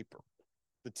on paper,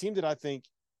 the team that I think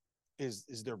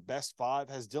is their best five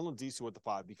has Dylan Disu at the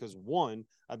 5 because one,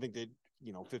 I think that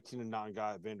 15-9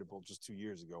 guy at Vanderbilt just 2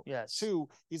 years ago. Yes. 2,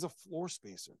 he's a floor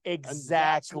spacer.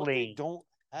 Exactly. Don't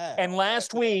have. And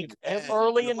last week,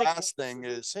 early in the last thing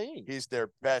is he's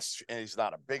their best, and he's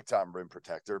not a big time rim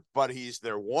protector, but he's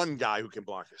their one guy who can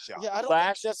block a shot. Yeah, I don't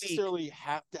necessarily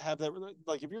have to have that.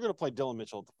 Like if you're going to play Dylan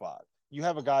Mitchell at the 5, you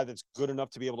have a guy that's good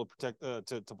enough to be able to protect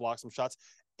to block some shots.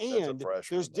 And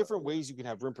there's different ways you can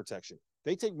have rim protection.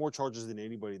 They take more charges than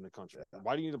anybody in the country.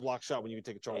 Why do you need a block shot when you can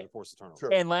take a charge and force a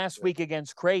turnover? And last week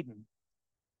against Creighton,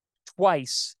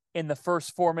 twice in the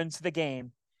first 4 minutes of the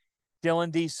game,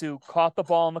 Dylan Disu caught the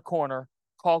ball in the corner.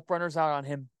 Kalkbrenner's out on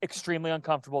him. Extremely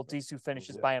uncomfortable. Disu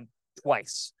finishes by him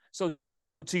twice. So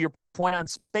to your point on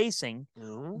spacing,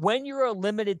 when you're a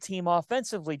limited team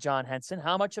offensively, John Henson,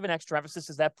 how much of an extra emphasis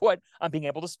does that put on being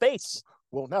able to space?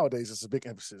 Well, nowadays it's a big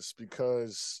emphasis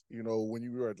because, when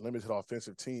you are a limited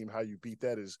offensive team, how you beat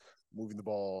that is moving the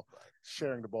ball,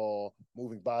 sharing the ball,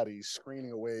 moving bodies,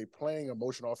 screening away, playing a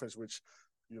motion offense, which,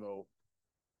 when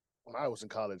I was in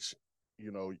college,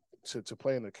 to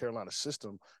play in the Carolina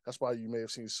system, that's why you may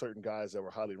have seen certain guys that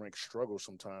were highly ranked struggle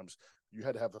sometimes. You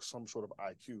had to have some sort of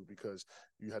IQ because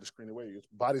you had to screen away. It's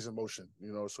bodies in motion,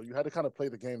 so you had to kind of play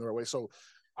the game the right way. So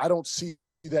I don't see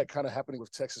that kind of happening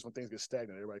with Texas when things get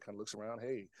stagnant. Everybody kind of looks around,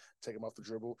 hey, take them off the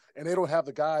dribble. And they don't have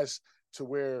the guys to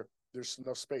where there's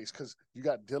enough space because you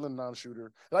got Dylan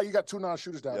non-shooter. Like you got 2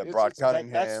 non-shooters down. Yeah, Brock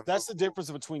Cunningham. That's the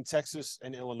difference between Texas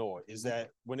and Illinois is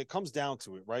that when it comes down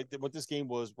to it, right, what this game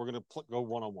was, we're going to go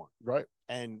one-on-one. Right.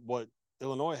 And what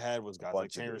Illinois had was guys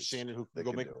like Terrence Shannon who could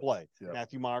go make a play. Yeah.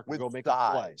 Matthew Meyer could go make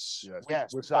a play.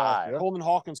 Yes. With size. Coleman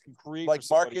Hawkins can create. Like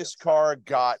Marcus Carr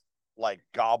got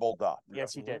gobbled up.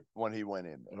 Yes, he did. When he went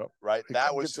in there, right?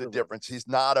 That was the difference. He's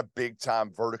not a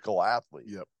big-time vertical athlete.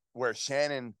 Yep. Where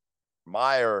Shannon,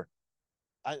 Meyer,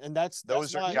 and that's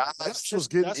those are guys.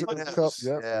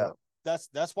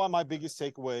 That's why my biggest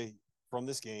takeaway from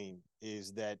this game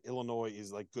is that Illinois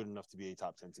is good enough to be a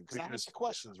top 10 team. Because I ask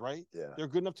questions, right? Yeah. They're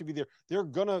good enough to be there.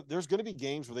 There's gonna be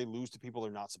games where they lose to people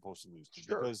they're not supposed to lose to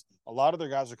because a lot of their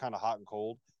guys are kind of hot and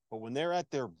cold. But when they're at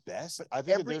their best, I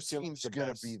think every team's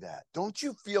going to be that. Don't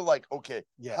you feel like,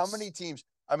 how many teams?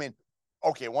 I mean,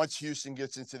 once Houston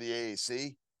gets into the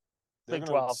AAC, they're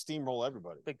going to steamroll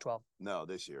everybody. Big 12. No,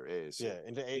 this year, AAC. Yeah,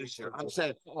 into AAC. I'm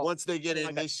saying once they get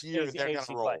in this year, they're going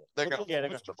to roll. They're going to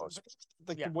lose the most.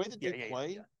 The way that they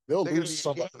play, they'll lose to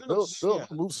somebody. They'll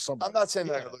lose to somebody. I'm not saying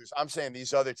they're going to lose. I'm saying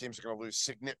these other teams are going to lose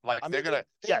significant. They're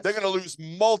going to lose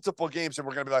multiple games, and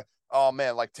we're going to be like, oh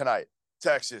man, like tonight.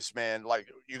 Texas, man,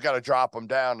 you got to drop them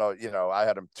down. I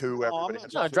had them 2.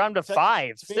 Drop them to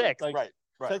 5, 6. Right.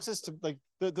 Texas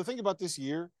the thing about this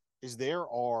year is there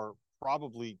are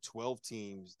probably 12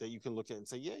 teams that you can look at and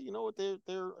say, yeah, you know what,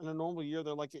 they're in a normal year,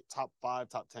 they're like a top 5,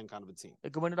 top 10 kind of a team. They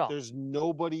can win it all. There's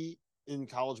nobody in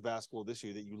college basketball this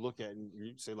year that you look at and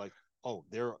you say oh,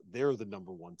 they're the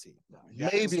number 1 team.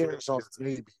 Maybe Arizona,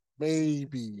 maybe.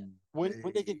 When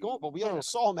they get going, but we also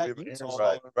saw them at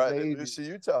Utah. Right. They lose to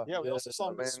Utah. Yeah, we also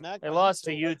saw them smack. They lost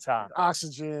to Utah.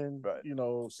 Oxygen, right.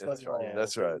 That's right.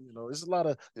 That's right. It's a lot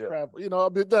of crap. You're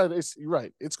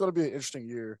right. It's going to be an interesting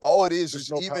year. All it is There's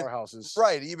is no even powerhouses.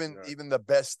 Right. Even the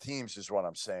best teams is what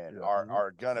I'm saying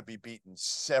are going to be beaten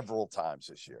several times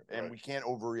this year, and we can't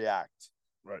overreact.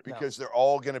 Right. Because they're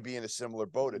all going to be in a similar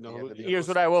boat at the end of the year. Here's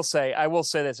what I will say. I will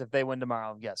say this: if they win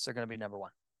tomorrow, yes, they're going to be number 1.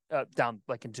 Down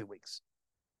in 2 weeks.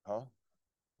 Huh?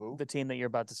 Who? The team that you're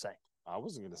about to say. I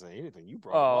wasn't going to say anything. You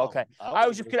brought. Okay. I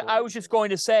was just going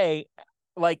to say,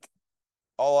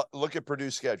 look at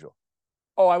Purdue's schedule.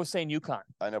 Oh, I was saying UConn.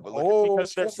 I know, but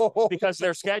because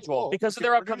their schedule, because of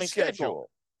their upcoming schedule.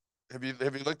 Have you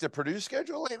looked at Purdue's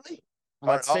schedule lately?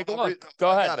 Let's take a look.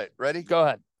 Go ahead. Got it. Ready? Go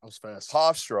ahead. I was fast.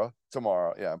 Hofstra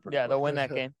tomorrow. Yeah, I'm pretty. Yeah, they'll win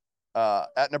that game.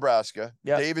 At Nebraska.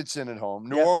 Yep. Davidson at home.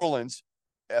 New Orleans.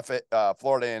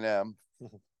 Florida A&M.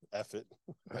 F it.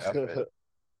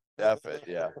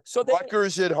 Yeah. So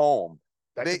Rutgers at home.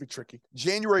 That could be tricky.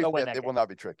 January 5th, it will not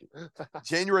be tricky.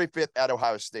 January 5th at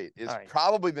Ohio State is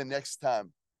probably the next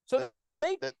time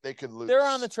that they could lose. They're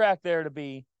on the track there to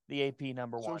be the AP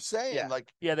number So one. I'm saying, yeah.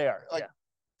 like, yeah, they are. like, yeah.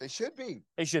 they should be.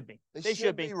 They should be. They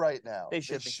should be right now. They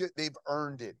should be. They've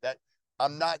earned it. That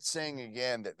I'm not saying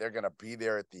again that they're going to be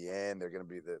there at the end. They're going to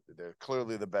be they're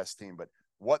clearly the best team, but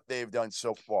what they've done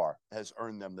so far has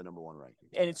earned them the number one ranking.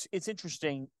 And it's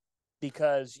interesting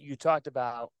because you talked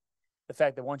about the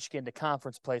fact that once you get into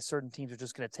conference play, certain teams are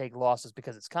just going to take losses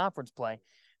because it's conference play.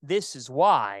 This is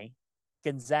why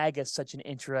Gonzaga is such an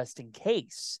interesting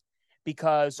case.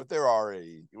 Because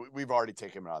we've already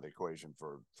taken them out of the equation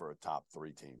for a top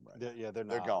 3 team, right?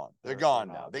 They're gone. They're gone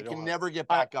now. They can never get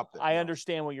back up there. I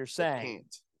understand what you're saying. They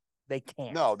can't. They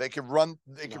can't. No, they can run.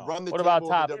 They can run the. What about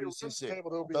top? WCC.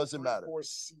 Doesn't matter.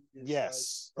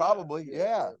 Yes, probably.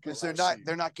 Yeah, because they're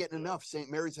not getting enough.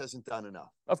 St. Mary's hasn't done enough.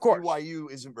 Of course,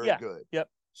 BYU isn't very good. Yep.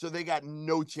 So they got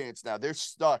no chance now. They're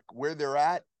stuck where they're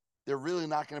at. They're really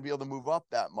not going to be able to move up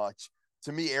that much.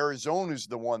 To me, Arizona's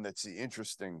the one that's the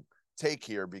interesting take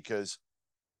here because,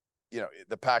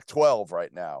 the Pac-12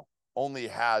 right now only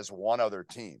has one other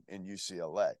team in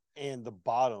UCLA. And the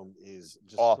bottom is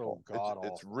just awful. So god-awful.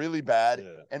 It's really bad.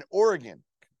 Yeah. And Oregon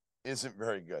isn't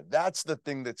very good. That's the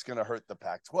thing that's going to hurt the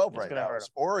Pac-12 right now.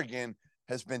 Oregon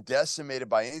has been decimated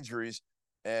by injuries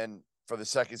and for the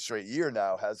second straight year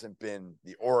now hasn't been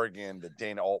the Oregon, the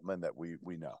Dana Altman that we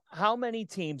know. How many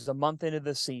teams a month into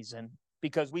the season,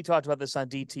 because we talked about this on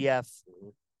DTF,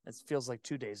 it feels like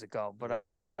 2 days ago, but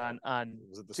on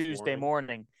Tuesday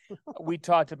morning, we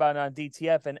talked about it on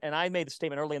DTF, and I made the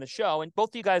statement early in the show, and both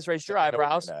of you guys raised your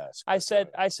eyebrows. I said,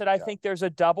 I think there's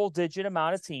a double-digit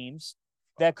amount of teams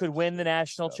that could win the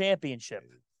national championship.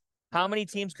 How many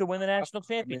teams could win the national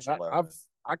championship?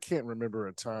 I can't remember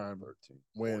a time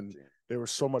when there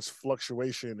was so much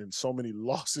fluctuation and so many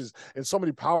losses and so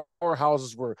many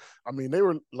powerhouses were. They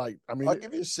were like. I'll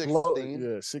give you 16.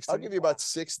 Yeah, 16. I'll give you about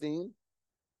 16.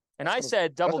 And I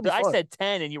said I said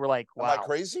 10, and you were like, "Wow, am I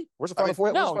crazy?" Where's the Final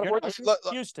Four? No,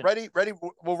 Houston. Ready?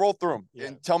 We'll roll through them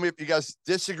and tell me if you guys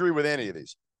disagree with any of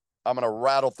these. I'm gonna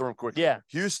rattle through them quickly. Yeah.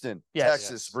 Houston,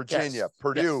 Texas, Virginia,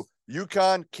 Purdue,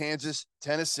 UConn, Kansas,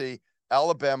 Tennessee,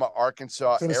 Alabama,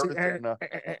 Arkansas, Tennessee. Arizona.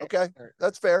 Okay,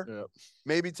 that's fair. Yeah.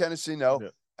 Maybe Tennessee. No. Yeah.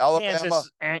 Alabama.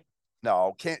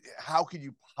 No. Can't. How could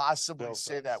you possibly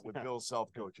say that with Bill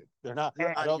Self coaching? They're not.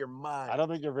 You're out of your mind. I don't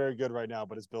think they're very good right now,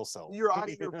 but it's Bill Self. You're out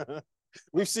of your.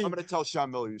 We've seen. I'm going to tell Sean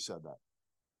Miller you said that.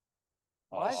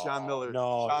 What? Sean Miller.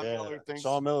 No,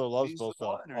 Sean Miller loves Bill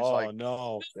Self. Oh like,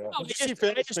 no! No, Did you see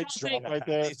Phoenix big strong right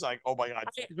there? He's like, oh my god.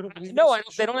 No,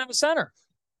 they don't have a center.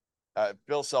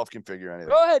 Bill Self can figure anything.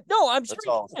 Go ahead. No, I'm sure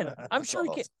That's he can. I'm sure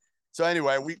he can. So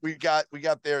anyway, we got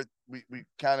there. We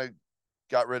kind of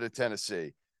got rid of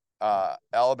Tennessee,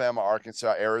 Alabama,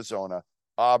 Arkansas, Arizona,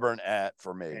 Auburn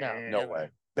for me. No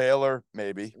way. Baylor,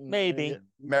 maybe.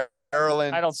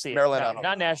 Maryland. I don't see it. Maryland,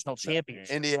 not national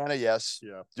championship. Indiana, yes.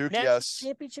 Yeah. Duke, National yes.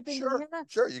 championship in Sure, Indiana?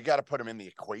 sure. You got to put them in the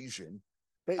equation.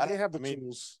 They have the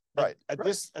tools. Right.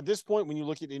 At this point, when you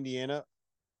look at Indiana,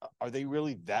 are they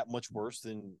really that much worse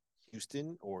than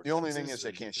Houston? Or the only thing is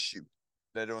they can't shoot.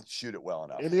 They don't shoot it well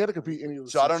enough. Indiana could beat any of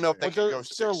the. So I don't know if they can go.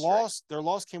 Their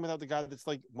loss came without the guy that's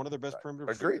like one of their best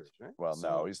perimeter. Agreed. Shooters, right? Well,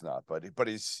 no, he's not, but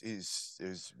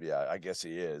he's yeah, I guess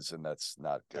he is, and that's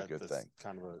not a good thing.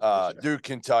 Kind of Duke,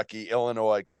 Kentucky,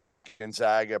 Illinois,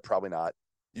 Gonzaga, probably not.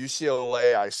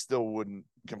 UCLA, I still wouldn't.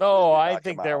 No, I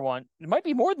think they're one. It might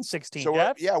be more than 16. So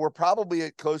Jeff. we're probably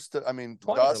at close to. I mean,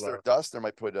 20. Dust. There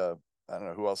might put I don't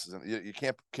know who else is in. You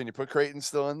can't. Can you put Creighton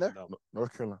still in there? No.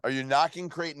 North Carolina. Are you knocking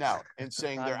Creighton out and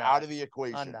saying they're out of the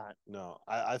equation? I'm not. No,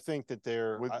 I think that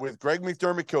they're with Greg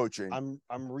McDermott coaching.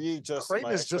 I'm readjusting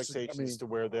my expectations to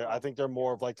where they're. I think they're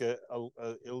more of like a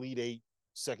Elite Eight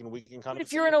second weekend kind of.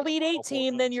 If you're an Elite Eight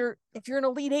team, then you're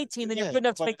good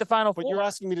enough to make the Final Four. But you're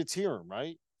asking me to tier them,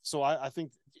 right? So I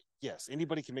think. Yes,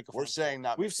 anybody can make a. We're saying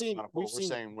not. We're saying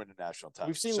win the national title.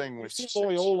 We've seen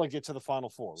Loyola get to the Final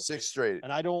Four, right? 6 straight.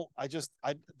 And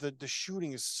the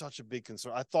shooting is such a big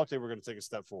concern. I thought they were going to take a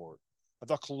step forward. I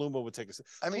thought Kaluma would take a step.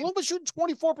 Kaluma's shooting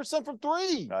 24% from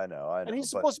 3. I know. And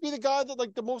he's supposed to be the guy that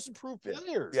like the most improved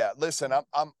players. Yeah. Listen,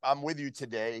 I'm with you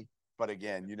today, but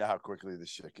again, you know how quickly this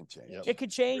shit can change. It could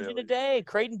change in a day.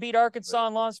 Creighton beat Arkansas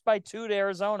and lost by 2 to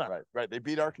Arizona. Right. They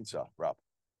beat Arkansas, Rob.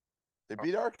 They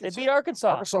beat Arkansas.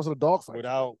 Arkansas's a dogfight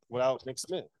without Nick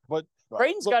Smith. But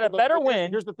Creighton's got a better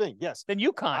win. Here's the thing, yes, than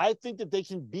UConn. I think that they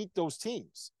can beat those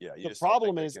teams. Yeah. The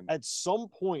problem is at some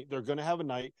point they're going to have a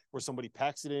night where somebody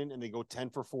packs it in and they go 10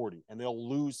 for 40 and they'll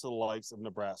lose to the likes of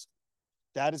Nebraska.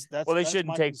 That's they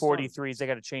shouldn't take 43s. They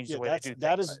got to change the way they do.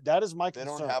 That is my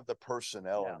concern. They don't have the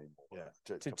personnel anymore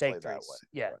to take play threes. that way.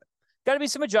 Yeah, got to be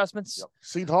some adjustments.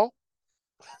 Seton Hall.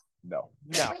 No.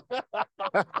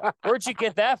 Where'd you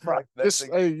get that from? Group next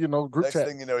chat.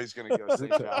 thing you know, he's going to go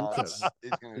St. John's.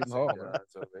 He's going to go St.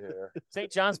 John's over here.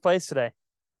 St. John's plays today.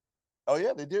 Oh,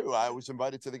 yeah, they do. I was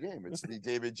invited to the game. It's the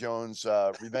David Jones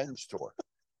Revenge Tour.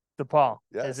 DePaul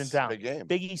Yes, is in town. big game.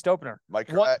 Big East opener. Mike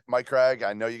Craig,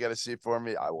 I know you got to see it for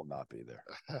me. I will not be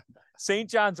there. St.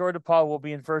 John's or DePaul will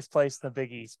be in first place in the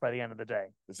Big East by the end of the day.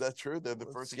 Is that true? They're the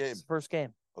first game. It's the first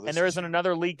game. Oh, and there isn't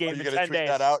another league game in 10 days. Tweet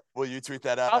that out? Will you tweet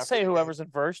that out? I'll say whoever's in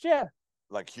first. Yeah.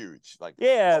 Like huge. Like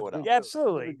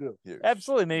absolutely. Huge.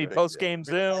 Absolutely. Maybe post game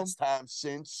Zoom. Last time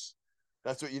since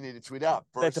that's what you need to tweet out.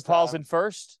 That DePaul's in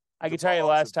first. I can tell you the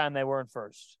last time they were in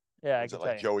first. Yeah, I can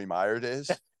tell you. Joey Meyer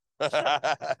days.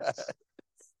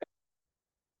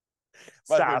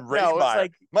 Stop. Might have been Ray Meyer.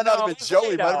 Might not have been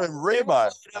Joey. Might have been Ray Meyer.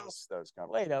 That was kind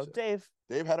of Lado, Dave.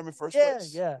 Dave had him in first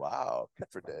place? Yeah. Wow. Good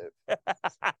for Dave.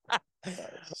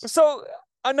 So,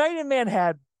 a night in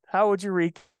Manhattan, how would you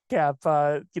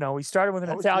recap? We started with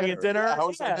an Italian dinner. Yeah, how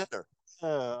was the dinner?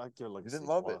 I give it like you didn't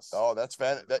love it. Oh, that's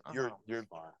fan. You're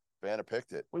Vanna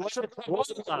picked it. We went to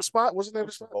the spot. Wasn't there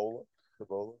the spot? The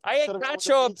bowl. I had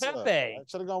cacio e pepe. I'm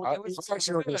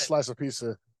actually going to get a slice of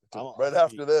pizza. Right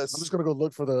after this, I'm just gonna go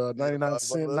look for the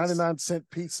 99-cent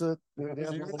pizza. You're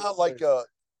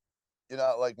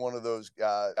not like one of those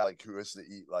guys like who has to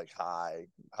eat like high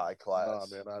class. Nah,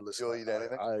 man, I listen. You'll eat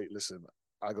anything.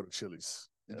 I go to Chili's.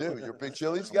 You do. You're a big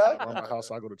Chili's guy. Around my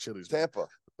house, I go to Chili's. Tampa.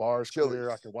 The bar's clear.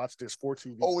 I can watch this 4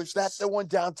 TV. Oh, is that the one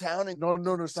downtown? No,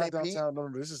 it's not downtown. No,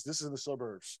 this is in the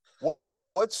suburbs.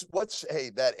 What's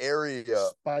that area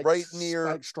Spikes, right near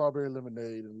Spikes Strawberry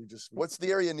Lemonade, and what's the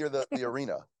area near the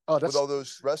arena? Oh, with all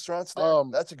those restaurants there?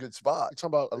 That's a good spot. You're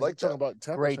talking about, I like that. about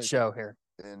Tampa, great show here.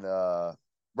 In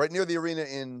right near the arena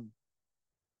in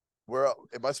where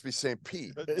it must be St.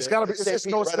 Pete. It's got to be. It's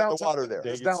right downtown. the water there.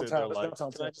 It's downtown.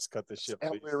 Can I just cut this shit?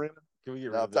 Please? Can we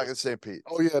get rid I'm of talking this? St. Pete.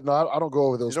 Oh yeah, no, I don't go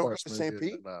over those. You don't parts, go to man. St.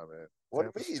 Pete? Nah, man. What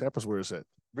do you mean? Tampa's where it's at.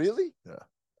 Really? Yeah.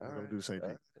 I'm All gonna right. do St. Pete.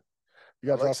 Right. You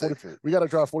got to like drive 40. We got to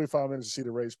drive 45 minutes to see the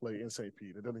Rays play in St.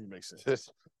 Pete. It doesn't even make sense.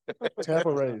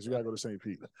 Tampa Rays. You got to go to St.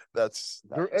 Pete. That's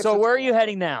So where are you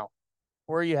heading now?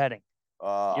 Where are you heading?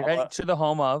 You're heading to the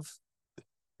home of.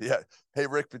 Yeah. Hey,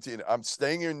 Rick Pitino, I'm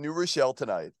staying in New Rochelle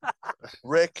tonight.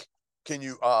 Rick, can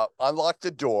you unlock the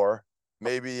door?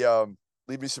 Maybe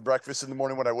leave me some breakfast in the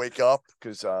morning when I wake up?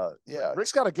 Because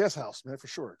Rick's got a guest house, man, for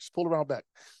sure. Just pull around back.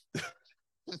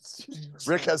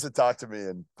 Rick hasn't talked to me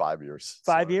in 5 years.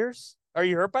 5 years? Are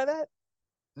you hurt by that?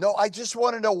 No, I just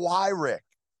want to know why, Rick.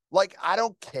 Like, I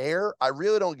don't care. I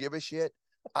really don't give a shit.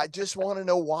 I just want to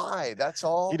know why. That's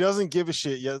all. He doesn't give a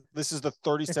shit yet. This is the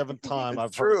 37th time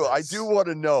I've heard True. this. I do want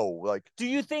to know. Like, do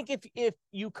you think if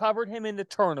you covered him in the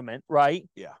tournament, right?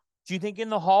 Yeah. Do you think in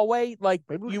the hallway, like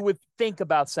you would think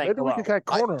about saying Maybe we hello? can kind of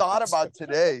corner. I thought about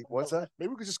today. What's that?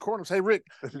 Maybe we could just corner him. Hey, Rick,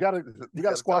 you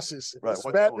gotta squash this. Right, This is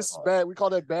what's bad. going This is on? bad. We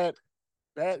call that bad.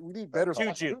 Bad. We need better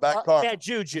Juju. Back car. Bad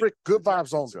juju. Rick, good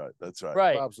vibes on. That's right. That's right.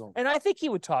 Right. Vibes on. And I think he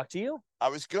would talk to you. I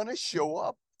was gonna show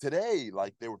up today,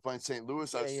 like they were playing St.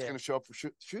 Louis. I was just gonna show up for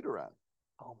shoot around.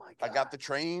 Oh my God. I got the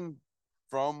train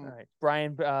from All right.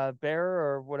 Brian Bear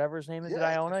or whatever his name is at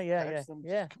Iona. Yeah.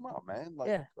 Come on, man. Like,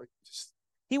 Yeah. like just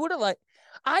He would have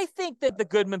I think that the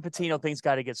Goodman Patino thing's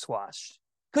got to get squashed.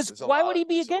 Because There's a why lot- would he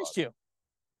be there's a lot. against you?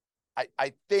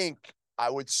 I think I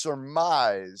would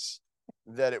surmise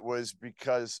that it was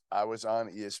because I was on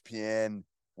ESPN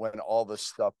when all the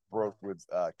stuff broke with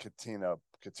Katina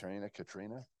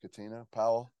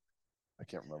Powell. I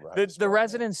can't remember. how to The spell her name.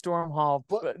 resident Storm Hall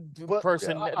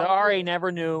person, yeah. the RA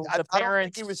never knew. I The don't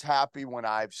parents. think he was happy when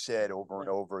I've said over and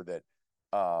over that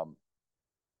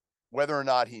whether or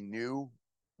not he knew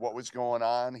what was going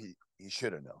on, he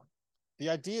should have known. The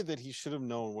idea that he should have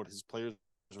known what his players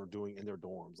were doing in their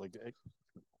dorms. Like,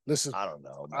 Listen, I don't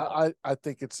know. I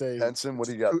think it's a Henson, what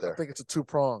do you got there? I think it's a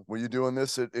 2-prong. Were you doing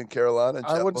this in Carolina?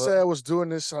 I wouldn't say I was doing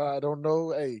this. I don't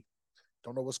know. Hey,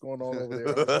 don't know what's going on over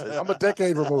there. I'm a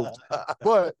decade removed,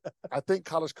 but I think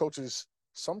college coaches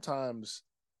sometimes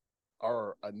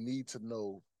are a need to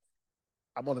know.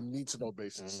 I'm on a need to know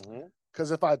basis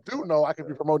because if I do know, I could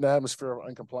be promoting the atmosphere of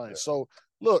uncompliance. So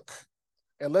look,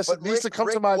 unless it needs to come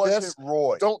to my desk,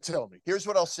 Roy. don't tell me. Here's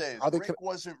what I'll say: is Are they Rick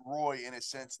wasn't Roy in a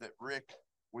sense that Rick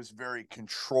was very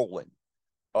controlling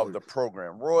of the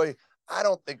program. Roy, I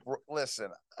don't think. Listen,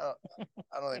 I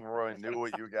don't think Roy knew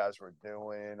what you guys were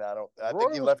doing. I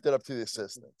think he left it up to the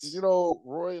assistants. You know,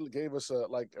 Roy gave us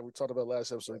like we talked about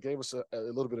last episode. He gave us a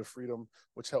little bit of freedom,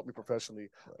 which helped me professionally.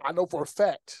 I know for a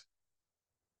fact,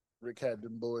 Rick had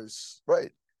them boys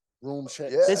right room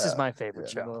checks. Yeah. This is my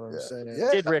favorite You know show. what I'm saying?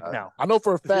 Yeah. Did Rick know? I know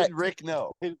for a fact. Did Rick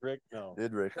know? Did Rick know?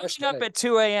 Did Rick? Waking up at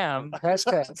 2 a.m.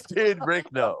 Hashtag. Did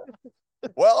Rick know?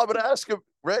 Well, I'm going to ask him,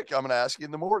 Rick. I'm going to ask you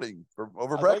in the morning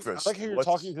over breakfast. I like how you're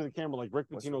talking to the camera like Rick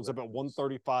Pitino's up at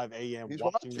 1:35 a.m. He's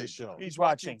watching this show. He's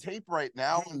watching tape right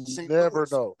now. In St. Never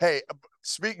Louis. know. Hey,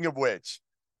 speaking of which,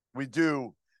 we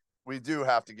do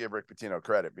have to give Rick Pitino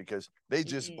credit because they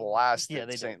just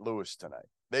blasted St. Louis tonight.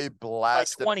 They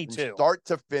blasted 22 from start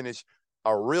to finish.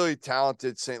 A really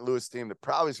talented St. Louis team that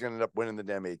probably is going to end up winning the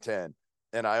damn A10.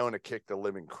 And Iona kicked the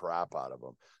living crap out of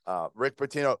them. Rick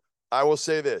Pitino, I will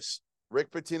say this.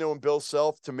 Rick Pitino and Bill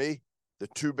Self, to me, the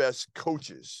two best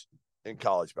coaches in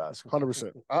college basketball.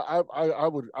 100%.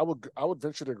 I would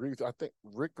venture to agree with you. I think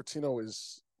Rick Pitino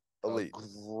is Elite.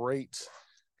 a great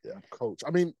coach.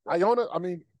 I mean, Iona. I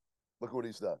mean, look what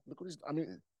he's done.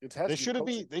 It has. They should have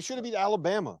beat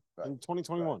Alabama in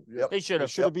 2021. Yep. They should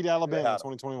have beat Alabama in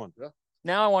 2021. Yeah.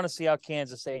 Now I want to see how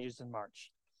Kansas ages in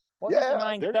March. Here's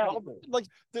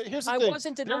the I thing.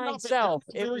 wasn't They're denying not self.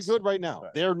 They're It very was good right now.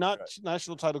 Right. They're not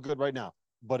national title good right now.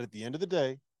 But at the end of the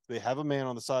day, they have a man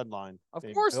on the sideline. Of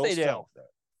named course Bill they do. Self.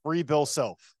 Free Bill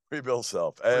Self. Free Bill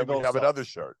Self. And Bill we have Self. another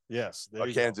shirt. Yes.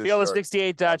 A Kansas Feel the shirt.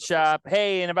 68.shop.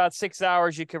 Hey, in about 6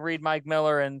 hours, you can read Mike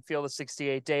Miller and Feel the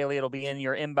 68 Daily. It'll be in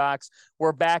your inbox.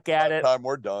 We're back at By the it. time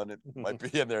we're done, it might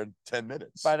be in there in 10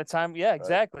 minutes. By the time, yeah,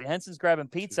 exactly. Henson's grabbing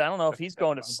pizza. I don't know if he's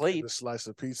going to sleep. A slice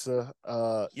of pizza.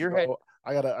 You're head-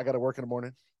 I gotta work in the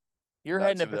morning. You're Not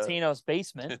heading to today. Patino's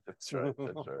basement. That's right.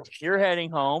 That's right. You're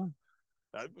heading home.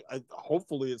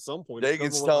 Hopefully, at some point,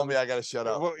 Dagan's telling me I got to shut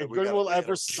up. If We gotta- Goodwill we gotta-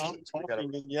 ever stop we gotta-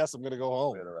 talking, then yes, I'm going to go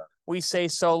home. We say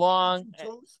so long.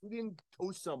 We didn't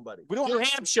toast somebody. We don't New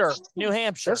Hampshire. New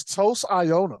Hampshire. Let's toast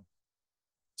Iona.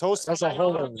 Toast as a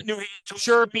whole. New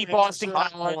Hampshire beat Boston High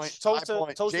College. point. Toast High to-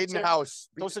 point. toast to Jaden Terrence- House.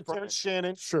 beat Toast to Brooklyn. Terrence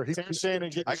Shannon. Sure, Terrence Shannon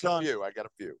getting I it got a done. few. I got a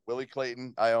few. Willie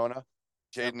Clayton, Iona.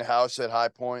 Jaden House at High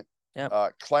Point. Yep.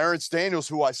 Clarence Daniels,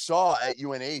 who I saw at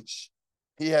UNH,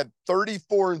 he had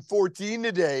 34 and 14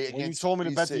 today. When you against told me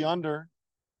to bet BC. the under.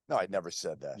 No, I never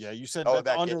said that. Yeah, you said Oh, bet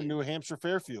the that under game. New Hampshire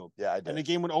Fairfield. Yeah, I did. And the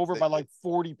game went over They- by like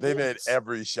 40 They points. made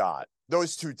every shot.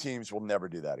 Those two teams will never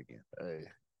do that again. Hey.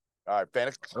 All right,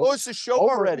 Fanix, close the show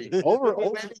already.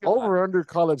 Over under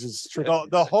college is tricky.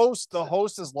 The host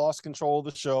has lost control of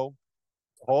the show.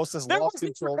 The host has There lost was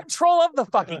control. control of the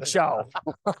fucking show.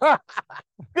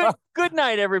 Good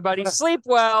night, everybody. Sleep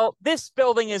well. This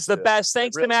building is the best.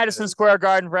 Thanks to really Madison is. Square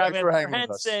Garden for Thanks having for us. hanging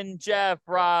with us. Henson, Jeff,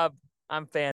 Rob. I'm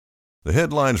fan. The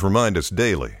headlines remind us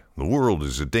daily the world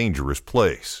is a dangerous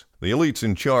place. The elites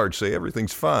in charge say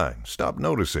everything's fine. Stop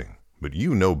noticing. But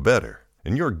you know better.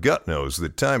 And your gut knows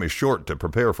that time is short to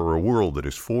prepare for a world that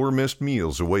is 4 missed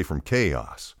meals away from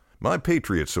chaos. My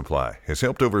Patriot Supply has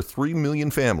helped over 3 million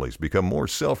families become more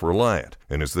self-reliant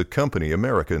and is the company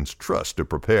Americans trust to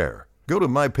prepare. Go to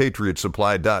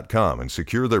MyPatriotSupply.com and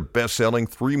secure their best-selling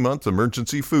 3-month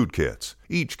emergency food kits.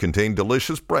 Each contain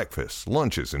delicious breakfasts,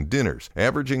 lunches, and dinners,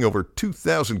 averaging over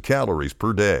 2,000 calories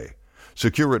per day.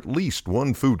 Secure at least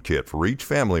one food kit for each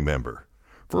family member.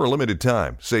 For a limited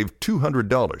time, save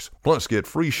 $200, plus get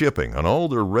free shipping on all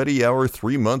their Ready Hour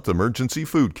 3-month emergency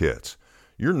food kits.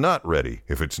 You're not ready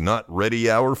if it's not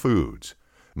Ready Hour Foods.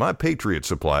 My Patriot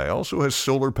Supply also has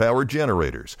solar power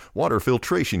generators, water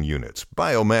filtration units,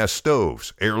 biomass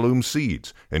stoves, heirloom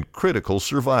seeds, and critical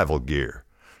survival gear.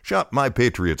 Shop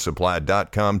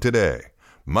MyPatriotSupply.com today.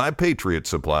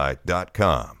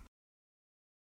 MyPatriotSupply.com.